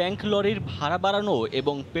ও ট্যাঙ্ক লরির ভাড়া বাড়ানো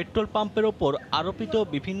এবং পেট্রোল পাম্পের ওপর আরোপিত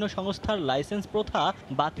বিভিন্ন সংস্থার লাইসেন্স প্রথা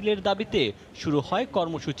বাতিলের দাবিতে শুরু হয়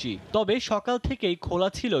কর্মসূচি। তবে সকাল থেকেই খোলা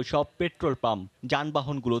ছিল সব পেট্রোল পাম্প।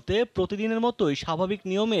 যানবাহনগুলোতে প্রতিদিনের মতোই স্বাভাবিক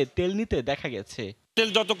নিয়মে তেল নিতে দেখা গেছে। তেল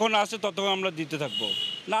যতক্ষণ আসে ততক্ষণ আমরা দিতে থাকবো,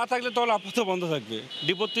 না থাকলে তাহলে আপাতত বন্ধ থাকবে।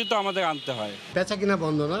 ডিপোতে তো আমাদের আনতে হয়। বেচা কিনা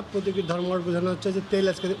বন্ধ না, প্রতীকী ধর্মঘট বোঝানো হচ্ছে যে তেল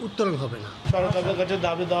আজকে উত্তোলন হবে না। সরকারের কাছে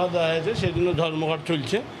দাবি দেওয়া হয়েছে, সেই জন্য ধর্মঘট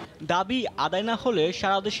চলছে। দাবি আদায় না হলে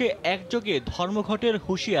সারা দেশে একযোগে ধর্মঘটের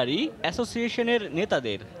হুঁশিয়ারি অ্যাসোসিয়েশনের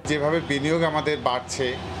নেতাদের। যেভাবে বিনিয়োগ আমাদের বাড়ছে,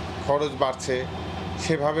 খরচ বাড়ছে,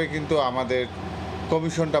 সেভাবে কিন্তু আমাদের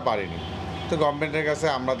কমিশনটা বাড়েনি। তো গভর্নমেন্টের কাছে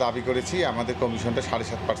আমরা দাবি করেছি আমাদের কমিশনটা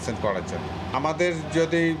 7.5% করার জন্য। আমাদের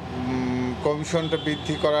যদি কমিশনটা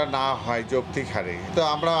বৃদ্ধি করা না হয় যৌক্তিক হারে, তো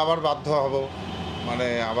আমরা আবার বাধ্য হব, মানে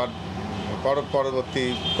আবার পরবর্তী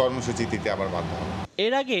কর্মসূচি দিতে আবার বাধ্য হব।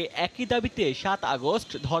 এর আগে একই দাবিতে 7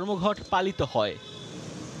 আগস্ট ধর্মঘট পালিত হয়।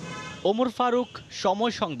 ওমর ফারুক,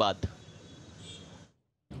 সময় সংবাদ।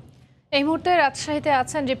 এই মুহূর্তে রাজশাহীতে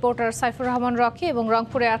আছেন রিপোর্টার সাইফুর রহমান রকি এবং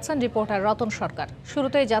রংপুরে আছেন রিপোর্টার রতন সরকার।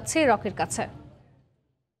 শুরুতেই যাচ্ছি রকির কাছে।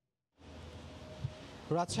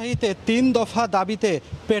 রাজশাহীতে 3 দফা দাবিতে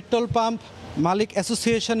পেট্রোল পাম্প মালিক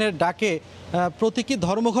অ্যাসোসিয়েশনের ডাকে প্রতীকী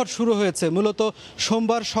ধর্মঘট শুরু হয়েছে। মূলত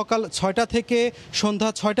সোমবার সকাল 6টা থেকে সন্ধ্যা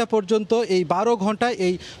 6টা পর্যন্ত এই 12 ঘন্টায়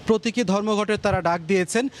এই প্রতীকী ধর্মঘটের তারা ডাক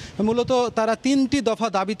দিয়েছেন। মূলত তারা 3টি দফা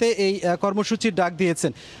দাবিতে এই কর্মসূচির ডাক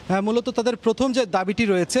দিয়েছেন। মূলত তাদের প্রথম যে দাবিটি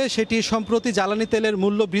রয়েছে সেটি সম্প্রতি জ্বালানি তেলের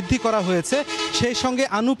মূল্য বৃদ্ধি করা হয়েছে, সেই সঙ্গে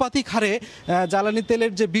আনুপাতিক হারে জ্বালানি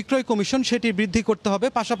তেলের যে বিক্রয় কমিশন সেটি বৃদ্ধি করতে হবে।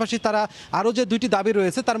 পাশাপাশি তারা আরও যে 2টি দাবি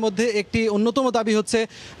রয়েছে তার মধ্যে একটি অন্যতম দাবি হচ্ছে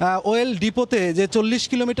ওয়েল ডিপোতে যে 40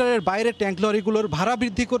 কিলোমিটারের বাইরে ট্যাঙ্ক লরিগুলোর ভাড়া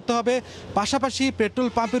বৃদ্ধি করতে হবে। পাশাপাশি পেট্রোল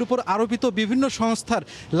পাম্পের উপর আরোপিত বিভিন্ন সংস্থার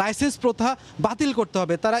লাইসেন্স প্রথা বাতিল করতে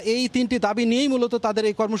হবে। তারা এই 3টি দাবি নিয়েই মূলত তাদের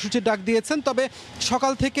এই কর্মসূচির ডাক দিয়েছেন। তবে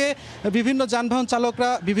সকাল থেকে বিভিন্ন যানবাহন চালকরা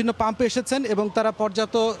বিভিন্ন পাম্পে এসেছেন এবং তারা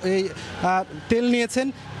পর্যাপ্ত এই তেল নিয়েছেন।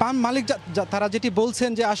 পাম্প মালিক তারা যেটি বলছেন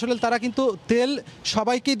যে আসলে তারা কিন্তু তেল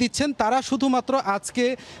সবাইকেই দিচ্ছেন, তারা শুধুমাত্র আজকে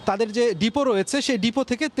তাদের যে ডিপো রয়েছে সেই ডিপো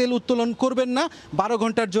থেকে তেল উত্তোলন করবেন না 12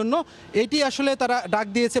 ঘন্টার জন্য। এটি আসলে তারা ডাক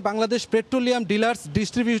দিয়েছে Bangladesh petroleum dealers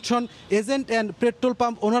distribution agent and petrol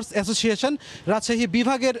pump owners association Rajshahi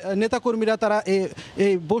বিভাগের নেতাকর্মীরা। তারা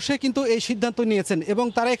এই বসে কিন্তু এই সিদ্ধান্ত নিয়েছেন এবং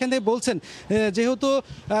তারা এখান থেকে বলছেন যেহেতু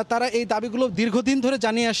তারা এই দাবিগুলো দীর্ঘদিন ধরে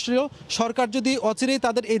জানিয়ে আসছিল, সরকার যদি অচিরেই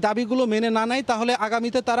তাদের এই দাবিগুলো মেনে না নেয় তাহলে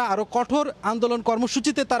আগামীতে তারা আরও কঠোর আন্দোলন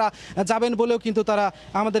কর্মসূচিতে তারা যাবেন বলেও কিন্তু তারা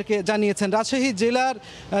আমাদেরকে জানিয়েছেন। রাজশাহী জেলার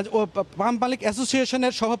পাম্প মালিক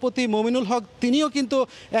অ্যাসোসিয়েশনের সভাপতি মমিনুল হক তিনিও কিন্তু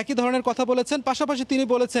একই ধরনের কথা বলেছেন। পাশাপাশি তিনি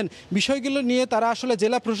বলেছেন বিষয়গুলো নিয়ে তারা আসলে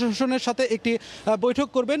জেলা প্রশাসনের সাথে একটি বৈঠক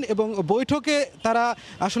করবেন এবং বৈঠকে তারা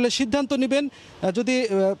আসলে সিদ্ধান্ত নেবেন। যদি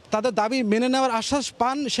তাদের দাবি মেনে নেওয়ার আশ্বাস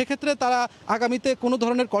পান সেক্ষেত্রে তারা আগামীতে কোনো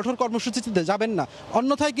ধরনের কঠোর কর্মসূচিতে যাবেন না,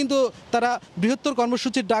 অন্যথায় কিন্তু তারা বৃহত্তর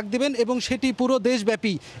কর্মসূচির ডাক দেবেন এবং সেটি পুরো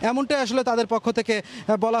দেশব্যাপী, এমনটাই আসলে তাদের পক্ষ থেকে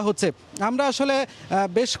বলা হচ্ছে। আমরা আসলে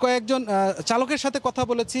বেশ কয়েকজন চালকের সাথে কথা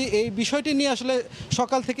বলেছি। এই বিষয়টি নিয়ে আসলে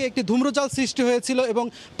সকাল থেকে একটি ধূম্রজাল সৃষ্টি হয়েছিল এবং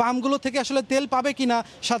পাম্পগুলো থেকে আসলে তেল পাবে কিনা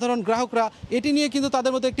সাধারণ গ্রাহক চালকরা এটি নিয়ে কিন্তু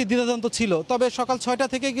তাদের মধ্যে একটি দ্বিধাদ্বন্দ্ব ছিল। তবে সকাল 6টা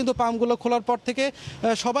থেকে কিন্তু পাম্পগুলো খোলার পর থেকে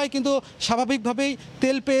সবাই কিন্তু স্বাভাবিকভাবেই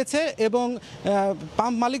তেল পেয়েছে এবং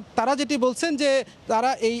পাম্প মালিক তারা যেটি বলছেন যে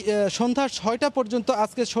তারা এই সন্ধ্যা 6টা পর্যন্ত,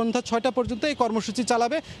 আজকে সন্ধ্যা 6টা পর্যন্ত এই কর্মসূচি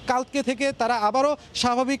চালাবে। কালকে থেকে তারা আবারও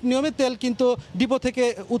স্বাভাবিক নিয়মে তেল কিন্তু ডিপো থেকে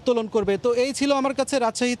উত্তোলন করবে। তো এই ছিল আমার কাছে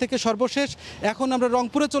রাজশাহী থেকে সর্বশেষ। এখন আমরা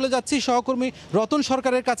রংপুরে চলে যাচ্ছি সহকর্মী রতন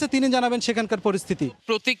সরকারের কাছে, তিনি জানাবেন সেখানকার পরিস্থিতি।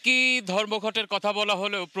 প্রতীকী ধর্মঘটের কথা বলা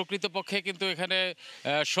হলেও প্রকৃতপক্ষে কিন্তু এখানে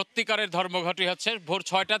সত্যিকারের ধর্মঘটই হচ্ছে। ভোর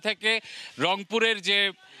 6টা থেকে রংপুরের যে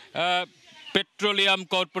পেট্রোলিয়াম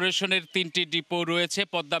কর্পোরেশনের 3টি ডিপো রয়েছে,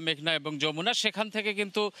 পদ্মা, মেঘনা এবং যমুনা, সেখান থেকে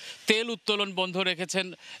কিন্তু তেল উত্তোলন বন্ধ রেখেছেন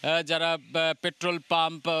যারা পেট্রোল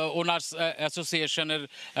পাম্প ওনার্স অ্যাসোসিয়েশনের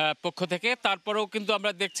পক্ষ থেকে। তারপরেও কিন্তু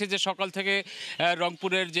আমরা দেখছি যে সকাল থেকে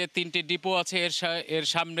রংপুরের যে 3টি ডিপো আছে এর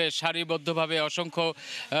সামনে সারিবদ্ধভাবে অসংখ্য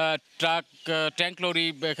ট্রাক, ট্যাঙ্ক লরি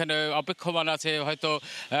এখানে অপেক্ষমান আছে। হয়তো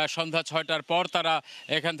সন্ধ্যা 6টার পর তারা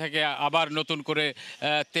এখান থেকে আবার নতুন করে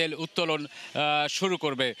তেল উত্তোলন শুরু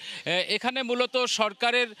করবে। এখানে মূলত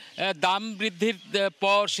সরকারের দাম বৃদ্ধির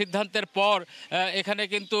সিদ্ধান্তের পর এখানে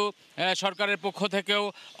কিন্তু সরকারের পক্ষ থেকেও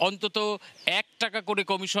অন্তত 1 টাকা করে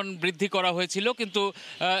কমিশন বৃদ্ধি করা হয়েছিল, কিন্তু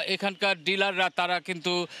এখানকার ডিলাররা তারা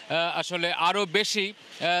কিন্তু আসলে আরও বেশি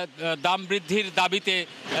দাম বৃদ্ধির দাবিতে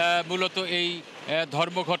মূলত এই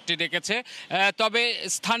ধর্মঘটটি ডেকেছে। তবে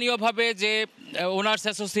স্থানীয়ভাবে যে ওনার্স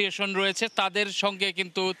অ্যাসোসিয়েশন রয়েছে তাদের সঙ্গে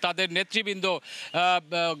কিন্তু তাদের নেতৃবৃন্দ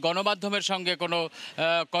গণমাধ্যমের সঙ্গে কোনো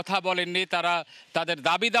কথা বলেননি। তারা তাদের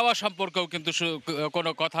দাবি দেওয়া সম্পর্কেও কিন্তু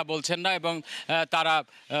কোনো কথা বলছেন না এবং তারা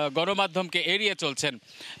গণমাধ্যমকে এড়িয়ে চলছেন।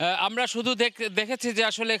 আমরা শুধু দেখেছি যে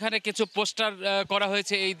আসলে এখানে কিছু পোস্টার করা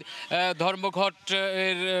হয়েছে এই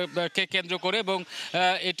ধর্মঘটকে কেন্দ্র করে এবং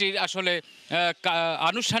এটির আসলে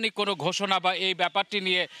আনুষ্ঠানিক কোনো ঘোষণা বা এই ব্যাপারটি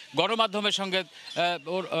নিয়ে গণমাধ্যমের সঙ্গে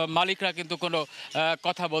মালিকরা কিন্তু কোনো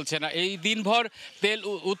কথা বলছে না। এই দিনভর তেল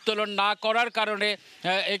উত্তোলন না করার কারণে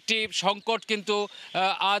একটি সংকট কিন্তু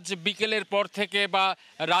আজ বিকেলের পর থেকে বা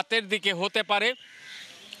রাতের দিকে হতে পারে।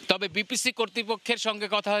 তবে বিপিসি কর্তৃপক্ষের সঙ্গে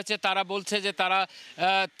কথা হয়েছে, তারা বলছে যে তারা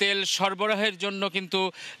তেল সরবরাহের জন্য কিন্তু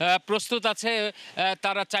প্রস্তুত আছে,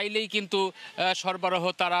 তারা চাইলেই কিন্তু সরবরাহ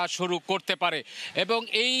তারা শুরু করতে পারে। এবং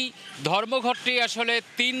এই ধর্মঘটটি আসলে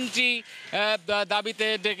 3টি দাবিতে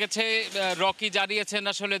ডেকেছে। রকি জানিয়েছেন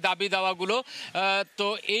আসলে দাবি দেওয়াগুলো। তো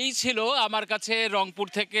এই ছিল আমার কাছে রংপুর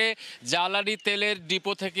থেকে জ্বালানি তেলের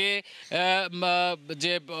ডিপো থেকে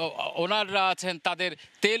যে ওনাররা আছেন তাদের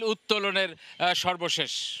তেল উত্তোলনের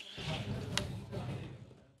সর্বশেষ।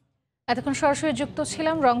 এতক্ষণ সরাসরি যুক্ত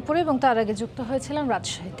ছিলাম রংপুরে এবং তার আগে যুক্ত হয়েছিলাম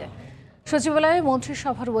রাজশাহীতে। সচিবালয়ে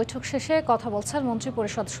মন্ত্রিসভার বৈঠক শেষে কথা বলছেন মন্ত্রী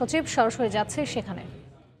পরিষদ সচিব, সরাসরি যাচ্ছে সেখানে।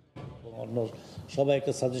 অন্য সবাই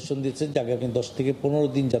একটা সাজেশন দিয়েছেন যে আগামী 10 থেকে 15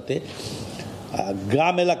 দিন যাতে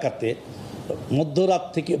গ্রাম এলাকাতে মধ্যরাত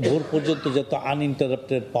থেকে ভোর পর্যন্ত যাতে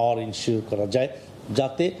আনইন্টারাপ্টেড পাওয়ার ইনশিওর করা যায়,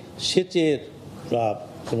 যাতে সেচের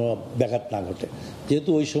কোনো ব্যাঘাত না ঘটে। যেহেতু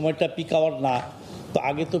ওই সময়টা পিক আওয়ার না, তো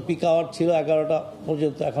আগে তো পিক আওয়ার ছিল 11টা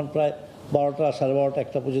পর্যন্ত, এখন প্রায় 12টা, 12:30,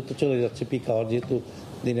 1টা পর্যন্ত চলে যাচ্ছে পিক আওয়ার, যেহেতু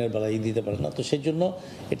দিনের বেলায় দিতে পারে না। তো সেই জন্য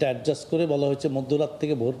এটা অ্যাডজাস্ট করে বলা হয়েছে মধ্যরাত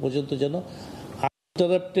থেকে ভোর পর্যন্ত যেন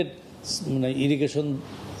আনইন্টারাপ্টেড ইরিগেশন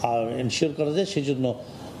এনশিওর করা যায়। সেই জন্য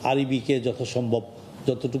আরইবিকে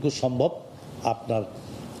যতটুকু সম্ভব আপনার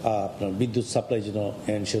বিদ্যুৎ সাপ্লাই যেন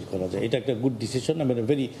এনশিওর করা যায়। এটা একটা good decision,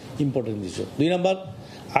 very important decision. 2 নম্বর,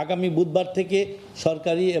 আগামী বুধবার থেকে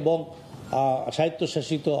সরকারি এবং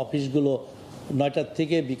স্বায়ত্তশাসিত অফিসগুলো 9টা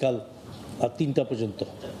থেকে বিকাল 3টা পর্যন্ত,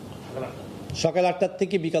 সকাল 8টার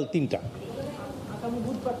থেকে বিকাল 3টা,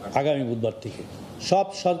 আগামী বুধবার থেকে সব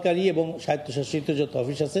সরকারি এবং স্বায়ত্তশাসিত যত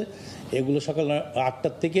অফিস আছে এগুলো সকাল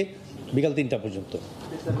 8টার থেকে বিকাল 3টা পর্যন্ত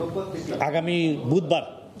আগামী বুধবার।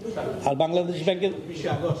 আর বাংলাদেশ ব্যাংকের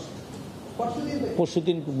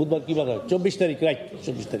পরশুদিন বুধবার কি বার হয়, 24 তারিখ, রাইট,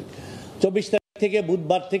 24 তারিখ থেকে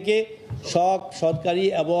বুধবার থেকে সব সরকারি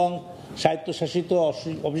এবং স্বায়ত্তশাসিত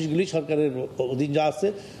অফিসগুলি সরকারের অধীন যা আছে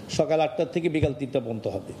সকাল 8টার থেকে বিকাল 3টা পর্যন্ত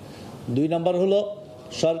হবে। 2 নম্বর হলো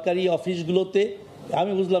সরকারি অফিসগুলোতে,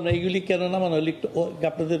 আমি বুঝলাম না এইগুলি কেন না মানে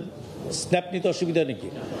আপনাদের স্ন্যাপ নিতে অসুবিধা নাকি?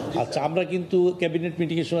 আচ্ছা, আমরা কিন্তু ক্যাবিনেট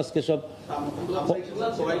মিটিংয়ের সময় আজকে সব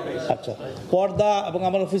আচ্ছা পর্দা এবং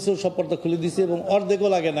আমার অফিসেও সব পর্দা খুলে দিয়েছে এবং অর্ধেকও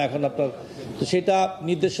লাগে না এখন আপনার। তো সেটা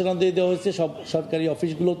নির্দেশনা দিয়ে দেওয়া হয়েছে সব সরকারি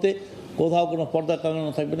অফিসগুলোতে কোথাও কোনো পর্দা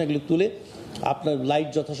টানানো থাকবে না, এগুলো তুলে আপনার লাইট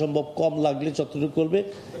যথাসম্ভব কম লাগলে যতটুকু করবে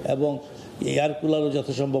এবং এয়ার কুলারও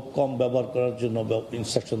যথাসম্ভব কম ব্যবহার করার জন্য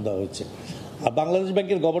ইনস্ট্রাকশন দেওয়া হয়েছে। আর বাংলাদেশ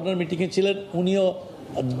ব্যাংকের গভর্নর মিটিংয়ে ছিলেন, উনিও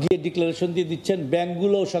গিয়ে ডিক্লারেশন দিয়ে দিচ্ছেন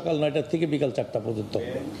ব্যাংকগুলো সকাল 9টা থেকে বিকাল 4টা পর্যন্ত,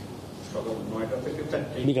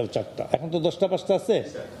 বিকাল 4টা। এখন তো 10টা 5টা আছে,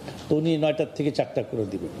 তো উনি 9টার থেকে 4টা করে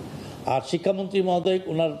দিবেন। আর শিক্ষামন্ত্রী মহোদয়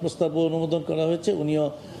ওনার প্রস্তাব অনুমোদন করা হয়েছে, উনিও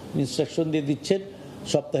ইনস্ট্রাকশন দিয়ে দিচ্ছেন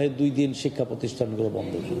সপ্তাহে 2 দিন শিক্ষা প্রতিষ্ঠানগুলো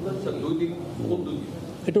বন্ধ।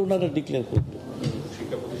 এটা ওনারা ডিক্লেয়ার করবে।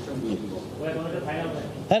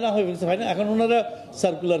 হ্যাঁ, না হয়ে গেছে ফাইনাল, এখন ওনারা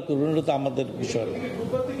সার্কুলার করবেন, ওটা তো আমাদের বিষয় না।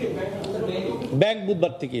 ব্যাংক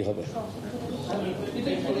বুধবার থেকেই হবে,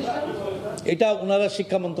 এটা ওনারা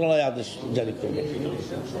শিক্ষা মন্ত্রণালয় আদেশ জারি করবে।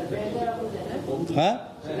 হ্যাঁ,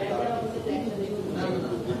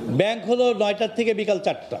 ব্যাংক হলো 9টা থেকে বিকাল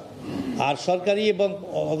 4টা, আর সরকারি এবং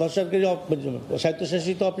অসরকারি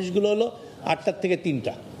স্বায়ত্তশাসিত অফিসগুলো হলো 8টা থেকে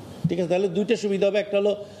 3টা। ঠিক আছে, তাহলে 2টা সুবিধা হবে, একটা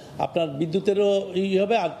হলো আপনার বিদ্যুতেরও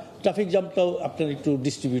হবে, আর ট্রাফিক জ্যামটাও আপনার একটু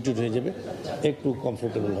ডিস্ট্রিবিউটেড হয়ে যাবে, একটু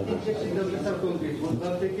কমফোর্টেবল হবে।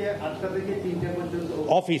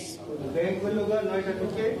 অফিস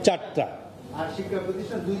 4টা,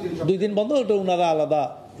 2 দিন বন্ধ, ওটা ওনারা আলাদা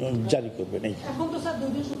জারি করবেন। এই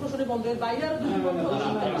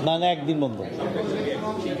না, 1 দিন বন্ধ,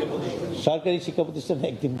 সরকারি শিক্ষা প্রতিষ্ঠান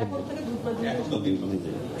 1 দিন বন্ধ।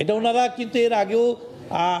 এটা ওনারা কিন্তু এর আগেও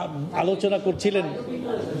আলোচনা করছিলেন,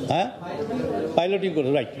 হ্যাঁ, পাইলটিং করে,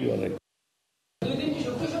 রাইট,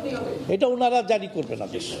 এটা ওনারা জারি করবেন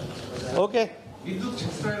আদেশ। ওকে,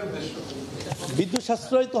 বিদ্যুৎ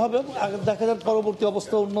সাশ্রয় তো হবে, দেখা যাক পরবর্তী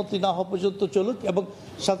অবস্থা উন্নতি না হওয়া পর্যন্ত চলুক, এবং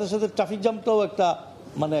সাথে সাথে ট্রাফিক জ্যামটাও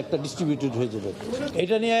একটা ডিস্ট্রিবিউটেড হয়ে যাবে।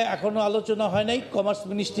 এটা নিয়ে এখনো আলোচনা হয় নাই। কমার্স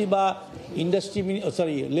মিনিস্ট্রি বা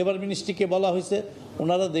লেবার মিনিস্ট্রিকে বলা হয়েছে,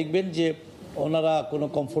 ওনারা দেখবেন যে ওনারা কোনো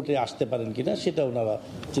কমফোর্টে আসতে পারেন কিনা, সেটা ওনারা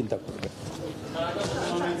চিন্তা করবেন।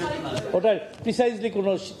 ওটার প্রিসাইজলি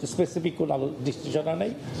কোনো স্পেসিফিক কোনো ডিসিশন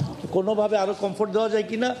নেই, কোনোভাবে আরও কমফোর্ট দেওয়া যায়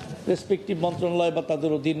কিনা রেসপেক্টিভ মন্ত্রণালয় বা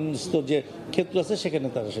তাদের অধীনস্থ যে ক্ষেত্র আছে সেখানে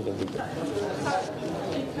তারা সেটা দেখবে।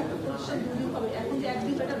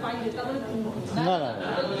 না,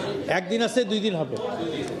 1 দিন আছে, 2 দিন হবে।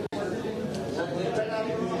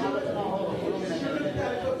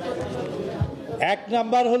 এক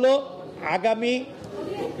নাম্বার হলো আগামী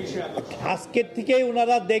আজকের থেকে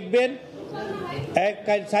ওনারা দেখবেন,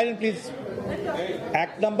 সাইলেন্ট প্লিজ।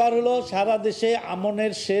 1 নাম্বার হলো সারা দেশে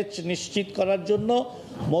আমনের সেচ নিশ্চিত করার জন্য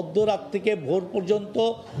মধ্যরাত থেকে ভোর পর্যন্ত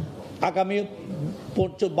আগামী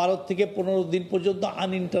 12 থেকে 15 দিন পর্যন্ত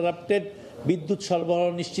আনইন্টারাপ্টেড বিদ্যুৎ সরবরাহ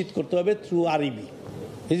নিশ্চিত করতে হবে থ্রু আরইবি।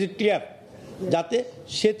 Is it clear? যাতে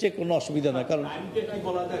সেচে কোনো অসুবিধা না, কারণ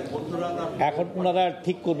এখন ওনারা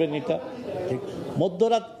ঠিক করবেন এটা।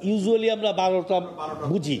 মধ্যরাত ইউজুয়ালি আমরা 12টা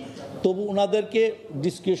বুঝি, তবু ওনাদেরকে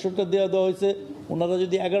ডিসক্রিপশনটা দেওয়া হয়েছে, ওনারা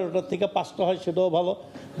যদি 11টা থেকে 5টা হয় সেটাও ভালো,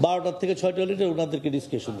 12টার থেকে 6টা হলে ওনাদেরকে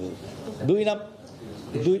ডিসক্রিপশন দেবে।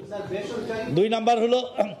 2 নাম্বার হলো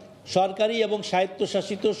সরকারি এবং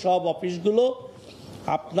স্বায়ত্তশাসিত সব অফিসগুলো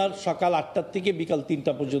আপনার সকাল 8টা থেকে বিকাল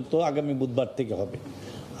 3টা পর্যন্ত আগামী বুধবার থেকে হবে।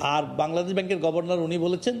 আর বাংলাদেশ ব্যাংকের গভর্নর উনি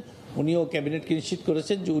বলেছেন, উনিও ক্যাবিনেটকে নিশ্চিত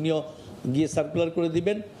করেছেন যে উনিও গিয়ে সার্কুলার করে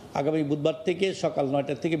দিবেন আগামী বুধবার থেকে সকাল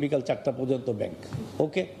 9টা থেকে বিকাল 4টা পর্যন্ত ব্যাংক।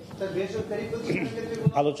 ওকে,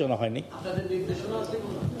 আলোচনা হয়নি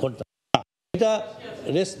কোনটা, এটা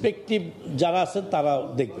রেসপেক্টিভ যারা আছেন তারা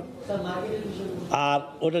দেখবেন, আর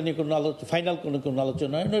ওটা নিয়ে কোনো ফাইনাল কোনো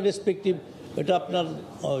আলোচনা হয় না। রেসপেক্টিভ এটা আপনার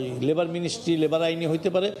লেবার মিনিস্ট্রি, লেবার আইনে হইতে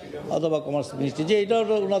পারে, অথবা কমার্স মিনিস্ট্রি, যে এটা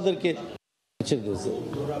ওনাদেরকে ছেড়ে দিয়েছে।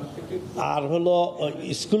 আর হলো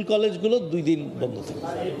স্কুল কলেজগুলো 2 দিন বন্ধ থাকে।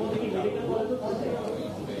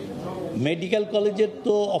 মেডিকেল কলেজের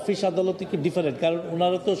তো অফিস আদালত একটু ডিফারেন্ট, কারণ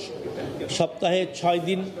ওনারা তো সপ্তাহে 6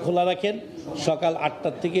 দিন খোলা রাখেন, সকাল 8টা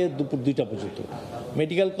থেকে দুপুর 2টা পর্যন্ত।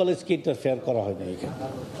 মেডিকেল কলেজকে ইন্টারফেয়ার করা হয় না এখানে।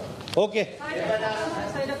 ওকে,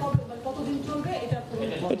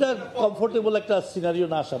 এটা কমফোর্টেবল একটা সিনারিও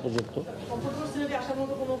না আসা পর্যন্ত,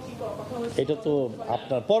 এটা তো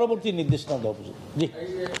আপনার পরবর্তী নির্দেশনা দেওয়া পর্যন্ত। জি,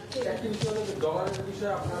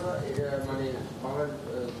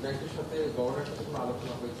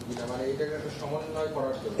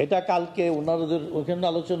 এটা কালকে ওনাদের ওখানে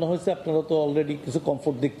আলোচনা হয়েছে, আপনারা তো অলরেডি কিছু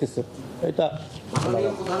কমফোর্ট দেখতেছেন। এটা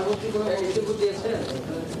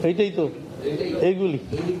এইটাই তো,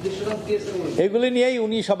 এইগুলি নিয়েই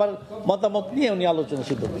উনি সবার মতামত নিয়ে উনি আলোচনা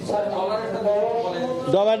সিদ্ধান্ত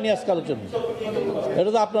ডলার নিয়ে আজকে আলোচনা।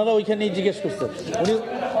 এটা তো আপনারা ওইখানেই জিজ্ঞেস করছেন,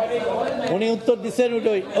 উনি উত্তর দিচ্ছেন।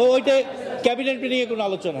 ওইটাই ক্যাবিনেট মিটিংয়ে কোনো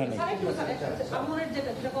আলোচনা হয়নি।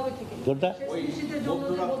 কোনটা?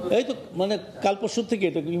 এই তো মানে কাল পরশু থেকে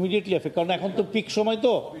এটা ইমিডিয়েটলি এফেক্ট, কারণ এখন তো পিক সময়,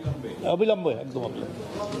 তো অবিলম্ব, একদম অবিলম্ব।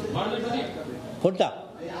 কোনটা?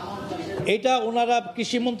 এটা ওনারা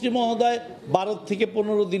কৃষিমন্ত্রী মহোদয় 12 থেকে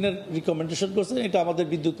 15 দিনের রিকমেন্ডেশন করছেন, এটা আমাদের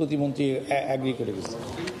বিদ্যুৎ প্রতিমন্ত্রী অ্যাগ্রি করে গেছে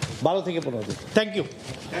 12 থেকে 15 দিন। Thank you.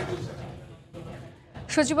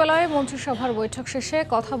 সচিবালয়ে মন্ত্রিসভার বৈঠক শেষে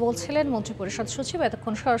কথা বলছিলেন মন্ত্রিপরিষদ সচিব।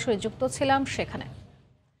 এতক্ষণ সরাসরি যুক্ত ছিলাম সেখানে।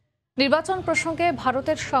 নির্বাচন প্রসঙ্গে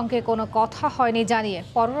ভারতের সঙ্গে কোনো কথা হয়নি জানিয়ে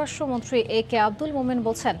পররাষ্ট্রমন্ত্রী A.K. আব্দুল মোমেন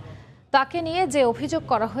বলছেন, তাকে নিয়ে যে অভিযোগ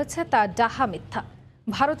করা হয়েছে তা ডাহা মিথ্যা।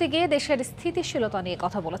 ভারতে গিয়ে দেশের স্থিতিশীলতা নিয়ে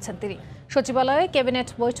কথা বলেছেন তিনি। সচিবালয়ে ক্যাবিনেট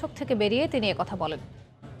বৈঠক থেকে বেরিয়ে তিনি কথা বলেন।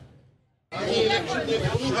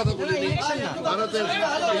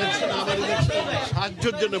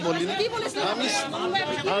 সাহায্যের জন্য বলিনি,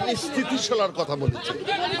 আমি স্থিতিশীলার কথা বলেছি।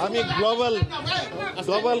 আমি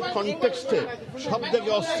গ্লোবাল কনটেক্সটে সব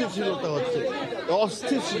জায়গায় অস্থিতিশীলতা হচ্ছে,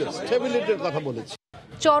 স্টেবিলিটির কথা বলেছি।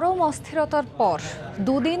 চরম অস্থিরতার পর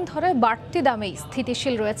দুদিন ধরে বাড়তি দামেই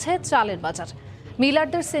স্থিতিশীল রয়েছে চালের বাজার।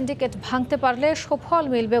 মিলারদের সিন্ডিকেট ভাঙতে পারলে সুফল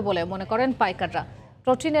মিলবে বলে মনে করেন পাইকাররা।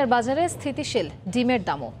 প্রোটিনের বাজারে স্থিতিশীল ডিমের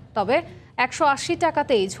দামও, তবে 180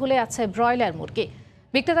 টাকাতেই ঝুলে আছে ব্রয়লার মুরগি।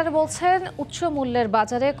 বিক্রেতারা বলছেন উচ্চ মূল্যের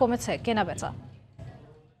বাজারে কমেছে কেনাবেচা।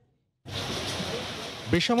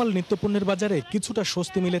 বেসামাল নিত্যপণ্যের বাজারে কিছুটা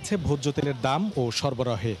স্বস্তি মিলেছে ভোজ্য তেলের দাম ও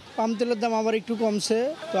সরবরাহে। পাম তেলের দাম আবার একটু কমছে,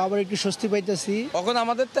 তো আবার একটু স্বস্তি পাইতেছি। এখন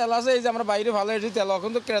আমাদের তেল আছে, এই যে আমরা বাইরে ভালো এসেছি তেল,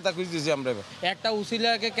 এখন তো ক্রেতা খুঁজতেছি আমরা। একটা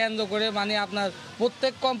উসিলাকে কেন্দ্র করে আপনার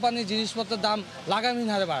প্রত্যেক কোম্পানির জিনিসপত্রের দাম লাগামহীন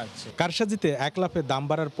হারে বাড়াচ্ছে। কারসাজিতে এক লাফে দাম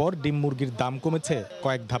বাড়ার পর ডিম মুরগির দাম কমেছে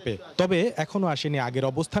কয়েক ধাপে, তবে এখনো আসেনি আগের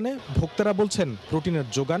অবস্থানে। ভোক্তারা বলছেন প্রোটিনের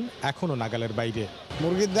যোগান এখনো নাগালের বাইরে।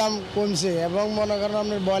 মুরগির দাম কমছে এবং মনে করেন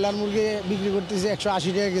আপনার ব্রয়লার মুরগি বিক্রি করতেছে 180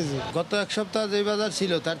 টাকা কেজি। গত এক সপ্তাহ যে বাজার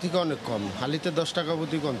ছিল তার থেকে অনেক কম, হালিতে 10 টাকা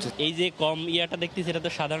প্রতি কমছে। এই যে কম ইয়াটা দেখতেছি এটা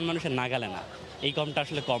তো সাধারণ মানুষের নাগালে না, এই কমটা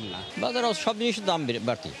আসলে কম না। বাজারে সব জিনিসের দাম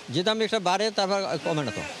বাড়তি, যে দাম একটা বাড়ে তারপর কমে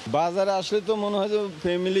না। তো বাজারে আসলে তো মনে হয় যে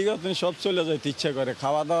ফ্যামিলিগত সব চলে যাইতে ইচ্ছা করে,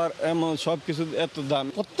 খাওয়া দাওয়ার এমন সব কিছু এত দাম।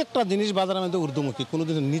 প্রত্যেকটা জিনিস বাজারের মধ্যে ঊর্ধ্বমুখী, কোনো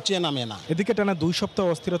দিন নিচে নামে না। এদিকে টানা 2 সপ্তাহ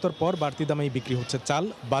অস্থিরতার পর বাড়তি দামেই বিক্রি হচ্ছে চাল।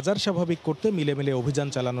 বাজার স্বাভাবিক করতে মিলে মিলে অভিযান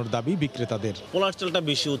চালানোর দাবি বিক্রেতাদের। পোলার চালটা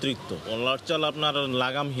বেশি অতিরিক্ত, পোলার চাল আপনার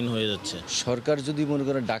লাগামহীন হয়ে যাচ্ছে। সরকার যদি মনে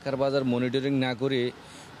করেন ঢাকার বাজার মনিটরিং না করে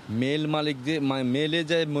মেল মালিকদের মেলে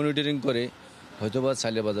যায় মনিটরিং করে, হয়তোবা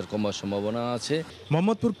চালের বাজার কমার সম্ভাবনা আছে।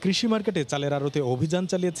 মোহাম্মদপুর কৃষি মার্কেটে চালের আড়তে অভিযান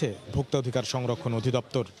চালিয়েছে ভোক্তা অধিকার সংরক্ষণ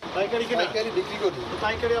অধিদপ্তর।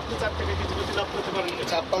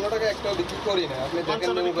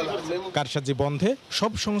 কারসাজি বন্ধে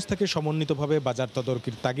সব সংস্থাকে সমন্বিতভাবে বাজার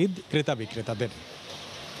তদারকির তাগিদ ক্রেতা বিক্রেতাদের।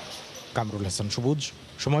 কামরুল হাসান সবুজ,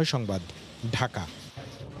 সময় সংবাদ, ঢাকা।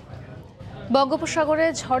 বঙ্গোপসাগরে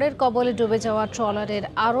ঝড়ের কবলে ডুবে যাওয়া ট্রলারের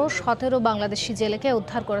আরও 17 বাংলাদেশি জেলেকে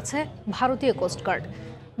উদ্ধার করেছে ভারতীয় কোস্টগার্ড।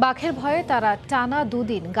 বাঘের ভয়ে তারা টানা 2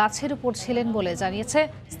 দিন গাছের উপর ছিলেন বলে জানিয়েছে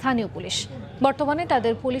স্থানীয় পুলিশ। বর্তমানে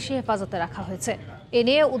তাদের পুলিশি হেফাজতে রাখা হয়েছে। এ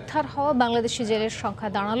নিয়ে উদ্ধার হওয়া বাংলাদেশি জেলের সংখ্যা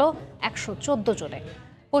দাঁড়ালো 114 জনে।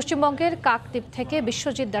 পশ্চিমবঙ্গের কাকদ্বীপ থেকে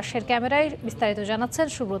বিশ্বজিৎ দাসের ক্যামেরায় বিস্তারিত জানাচ্ছেন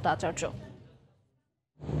সুব্রত আচার্য।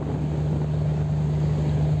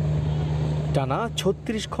 টানা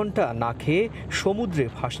 36 ঘন্টা না খেয়ে সমুদ্রে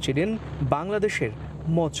ভাসছিলেন বাংলাদেশের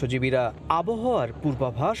মৎস্যজীবীরা। আবহাওয়ার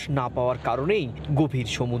পূর্বাভাস না পাওয়ার কারণেই গভীর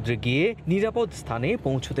সমুদ্রে গিয়ে নিরাপদ স্থানে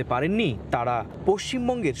পৌঁছতে পারেননি তারা।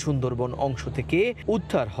 পশ্চিমবঙ্গের সুন্দরবন অংশ থেকে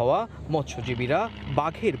উদ্ধার হওয়া মৎস্যজীবীরা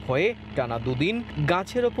বাঘের ভয়ে টানা 2 দিন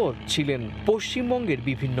গাছের ওপর ছিলেন। পশ্চিমবঙ্গের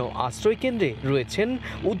বিভিন্ন আশ্রয় কেন্দ্রে রয়েছেন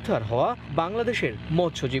উদ্ধার হওয়া বাংলাদেশের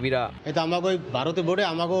মৎস্যজীবীরা। এটা আমাকে ভারতে বোর্ডে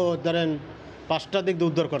আমাকে ধরেন 5টার দিক দিয়ে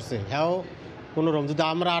উদ্ধার করছে। হ্যাঁ, কোনো রকম যদি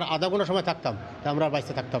আমরা আর আধা ঘন্টা সময় থাকতাম আমরা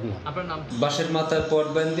বাইসে থাকতাম না। বাঁশের মাথায় পট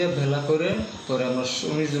বাঁধিয়ে ভেলা করে পরে আমরা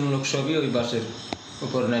 19 জন লোক সবই ওই বাঁশের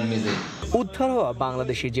উপর নেমে যাই। উদ্ধার হওয়া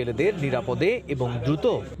বাংলাদেশি জেলেদের নিরাপদে এবং দ্রুত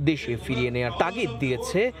দেশে ফিরিয়ে নেওয়ার তাগিদ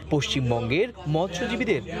দিয়েছে পশ্চিমবঙ্গের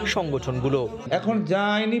মৎস্যজীবীদের সংগঠনগুলো। এখন যা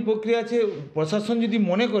আইনি প্রক্রিয়া আছে প্রশাসন যদি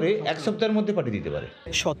মনে করে 1 সপ্তাহের মধ্যে পাঠিয়ে দিতে পারে।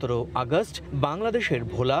 17 আগস্ট বাংলাদেশের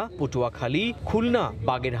ভোলা, পটুয়াখালী, খুলনা,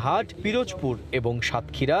 বাগেরহাট, পিরোজপুর এবং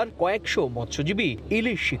সাতক্ষীরার কয়েকশো মৎস্যজীবী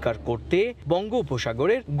ইলিশ শিকার করতে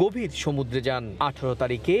বঙ্গোপসাগরের গভীর সমুদ্রে যান। 18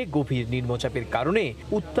 তারিখে গভীর নিম্নচাপের কারণে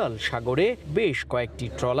উত্তাল সাগরে বেশ কয়েকটি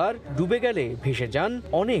ট্রলার ডুবে গেলে ভেসে যান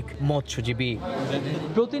অনেক মৎস্যজীবী।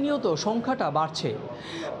 প্রতিনিয়ত সংখ্যাটা বাড়ছে।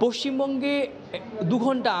 পশ্চিমবঙ্গে 2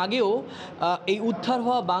 ঘন্টা আগেও এই উদ্ধার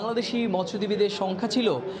হওয়া বাংলাদেশি মৎস্যজীবীদের সংখ্যা ছিল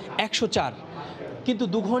 104, কিন্তু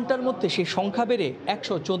 2 ঘন্টার মধ্যে সেই সংখ্যা বেড়ে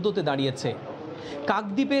 114-তে দাঁড়িয়েছে।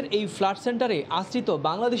 কাকদ্বীপের এই ফ্লাড সেন্টারে আশ্রিত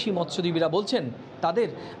বাংলাদেশি মৎস্যজীবীরা বলছেন তাদের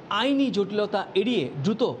আইনি জটিলতা এড়িয়ে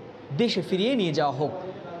দ্রুত দেশে ফিরিয়ে নিয়ে যাওয়া হোক।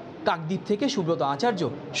 কাকদ্বীপ থেকে সুব্রত আচার্য,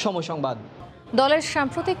 সময় সংবাদ। দলের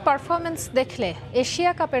সাম্প্রতিক পারফরমেন্স দেখলে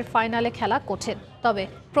এশিয়া কাপের ফাইনালে খেলা কঠিন, তবে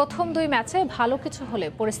প্রথম 2 ম্যাচে ভালো কিছু হলে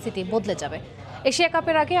পরিস্থিতি বদলে যাবে। এশিয়া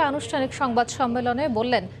কাপের আগে আনুষ্ঠানিক সংবাদ সম্মেলনে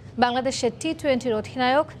বললেন বাংলাদেশের টি-20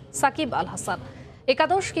 অধিনায়ক সাকিব আল হাসান।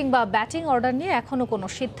 একাদশ কিংবা ব্যাটিং অর্ডার নিয়ে এখনও কোনো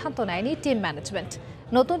সিদ্ধান্ত নেয়নি টিম ম্যানেজমেন্ট।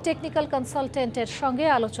 নতুন টেকনিক্যাল কনসালটেন্টের সঙ্গে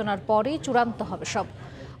আলোচনার পরই চূড়ান্ত হবে সব।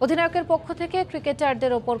 অধিনায়কের পক্ষ থেকে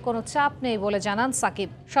ক্রিকেটারদের ওপর কোনো চাপ নেই বলে জানান সাকিব।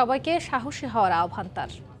 সবাইকে সাহসী হওয়ার আহ্বান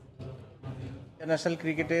তার। ইন্টারন্যাশনাল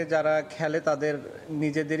ক্রিকেটে যারা খেলে তাদের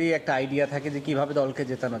নিজেদেরই একটা আইডিয়া থাকে যে কিভাবে দলকে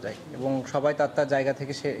জেতানো যায় এবং সবাই তার জায়গা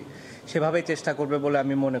থেকে সেভাবেই চেষ্টা করবে বলে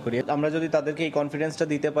আমি মনে করি। আমরা যদি তাদেরকে এই কনফিডেন্সটা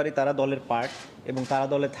দিতে পারি তারা দলের পার্ট এবং তারা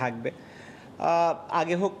দলে থাকবে,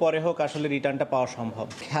 আগে হোক পরে হোক আসলে রিটার্নটা পাওয়া সম্ভব।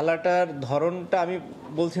 খেলাটার ধরনটা আমি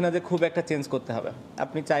বলছি না যে খুব একটা চেঞ্জ করতে হবে।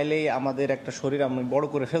 আপনি চাইলেই আমাদের একটা শরীর আমি বড়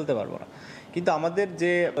করে ফেলতে পারবো না, কিন্তু আমাদের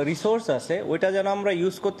যে রিসোর্স আছে ওইটা যেন আমরা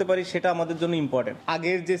ইউজ করতে পারি সেটা আমাদের জন্য ইম্পর্টেন্ট।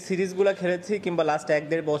 আগের যে সিরিজগুলো খেলেছি কিংবা লাস্ট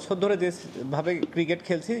 1-1.5 বছর ধরে যেভাবে ক্রিকেট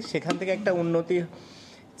খেলছি সেখান থেকে একটা উন্নতি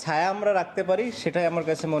ছায়া আমরা রাখতে পারি, সেটাই আমার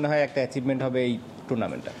কাছে মনে হয় একটা অ্যাচিভমেন্ট হবে এই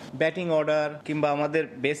টুর্নামেন্টটা। ব্যাটিং অর্ডার কিংবা আমাদের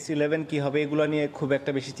বেস্ট 11 কি হবে এগুলো নিয়ে খুব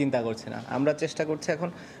একটা বেশি চিন্তা করছি না। আমরা চেষ্টা করছি এখন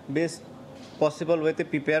বেস্ট পসিবল ওয়েতে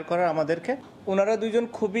প্রিপেয়ার করার আমাদেরকে। ওনারা দুইজন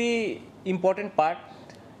খুবই ইম্পর্টেন্ট পার্ট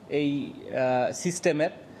এই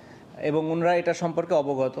সিস্টেমের এবং ওনারা এটা সম্পর্কে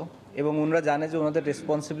অবগত এবং ওনারা জানে যে ওনাদের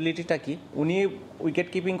রেসপন্সিবিলিটিটা কি। উনি উইকেট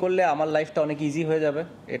কিপিং করলে আমার লাইফটা অনেক ইজি হয়ে যাবে।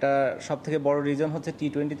 এটা সবথেকে বড় রিজন হচ্ছে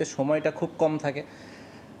টি20তে সময়টা খুব কম থাকে,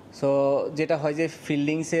 সো যেটা হয় যে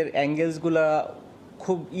ফিল্ডিংসের অ্যাঙ্গেলসগুলো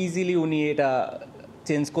খুব ইজিলি উনি এটা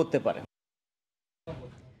চেঞ্জ করতে পারেন।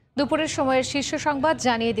 দুপুরের সময়ের শীর্ষ সংবাদ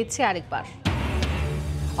জানিয়ে দিচ্ছে আরেকবার।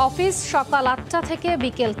 অফিস সকাল 8টা থেকে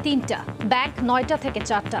বিকেল 3টা, ব্যাংক 9টা থেকে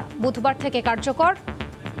 4টা। বুধবার থেকে কার্যকর।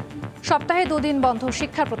 সপ্তাহে 2 দিন বন্ধ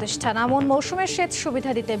শিক্ষা প্রতিষ্ঠান। আমন মৌসুমের সেচ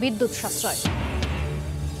সুবিধা দিতে বিদ্যুৎ সাশ্রয়।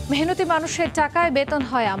 মেহনতি মানুষের টাকায় বেতন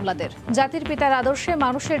হয় আমলাদের। জাতির পিতার আদর্শে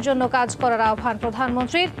মানুষের জন্য কাজ করার আহ্বান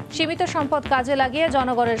প্রধানমন্ত্রীর। সীমিত সম্পদ কাজে লাগিয়ে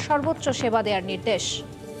জনগণের সর্বোচ্চ সেবা দেওয়ার নির্দেশ।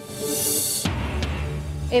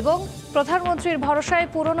 এবং প্রধানমন্ত্রীর ভরসায়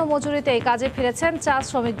পুরনো মজুরিতে এই কাজে ফিরেছেন চা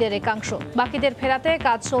শ্রমিকদের একাংশ। বাকিদের ফেরাতে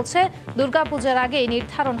কাজ চলছে। দুর্গাপূজার আগেই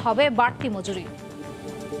নির্ধারণ হবে বাড়তি মজুরি।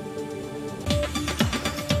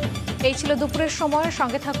 এই ছিল দুপুরের সময়।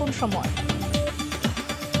 সঙ্গে থাকুন সময়।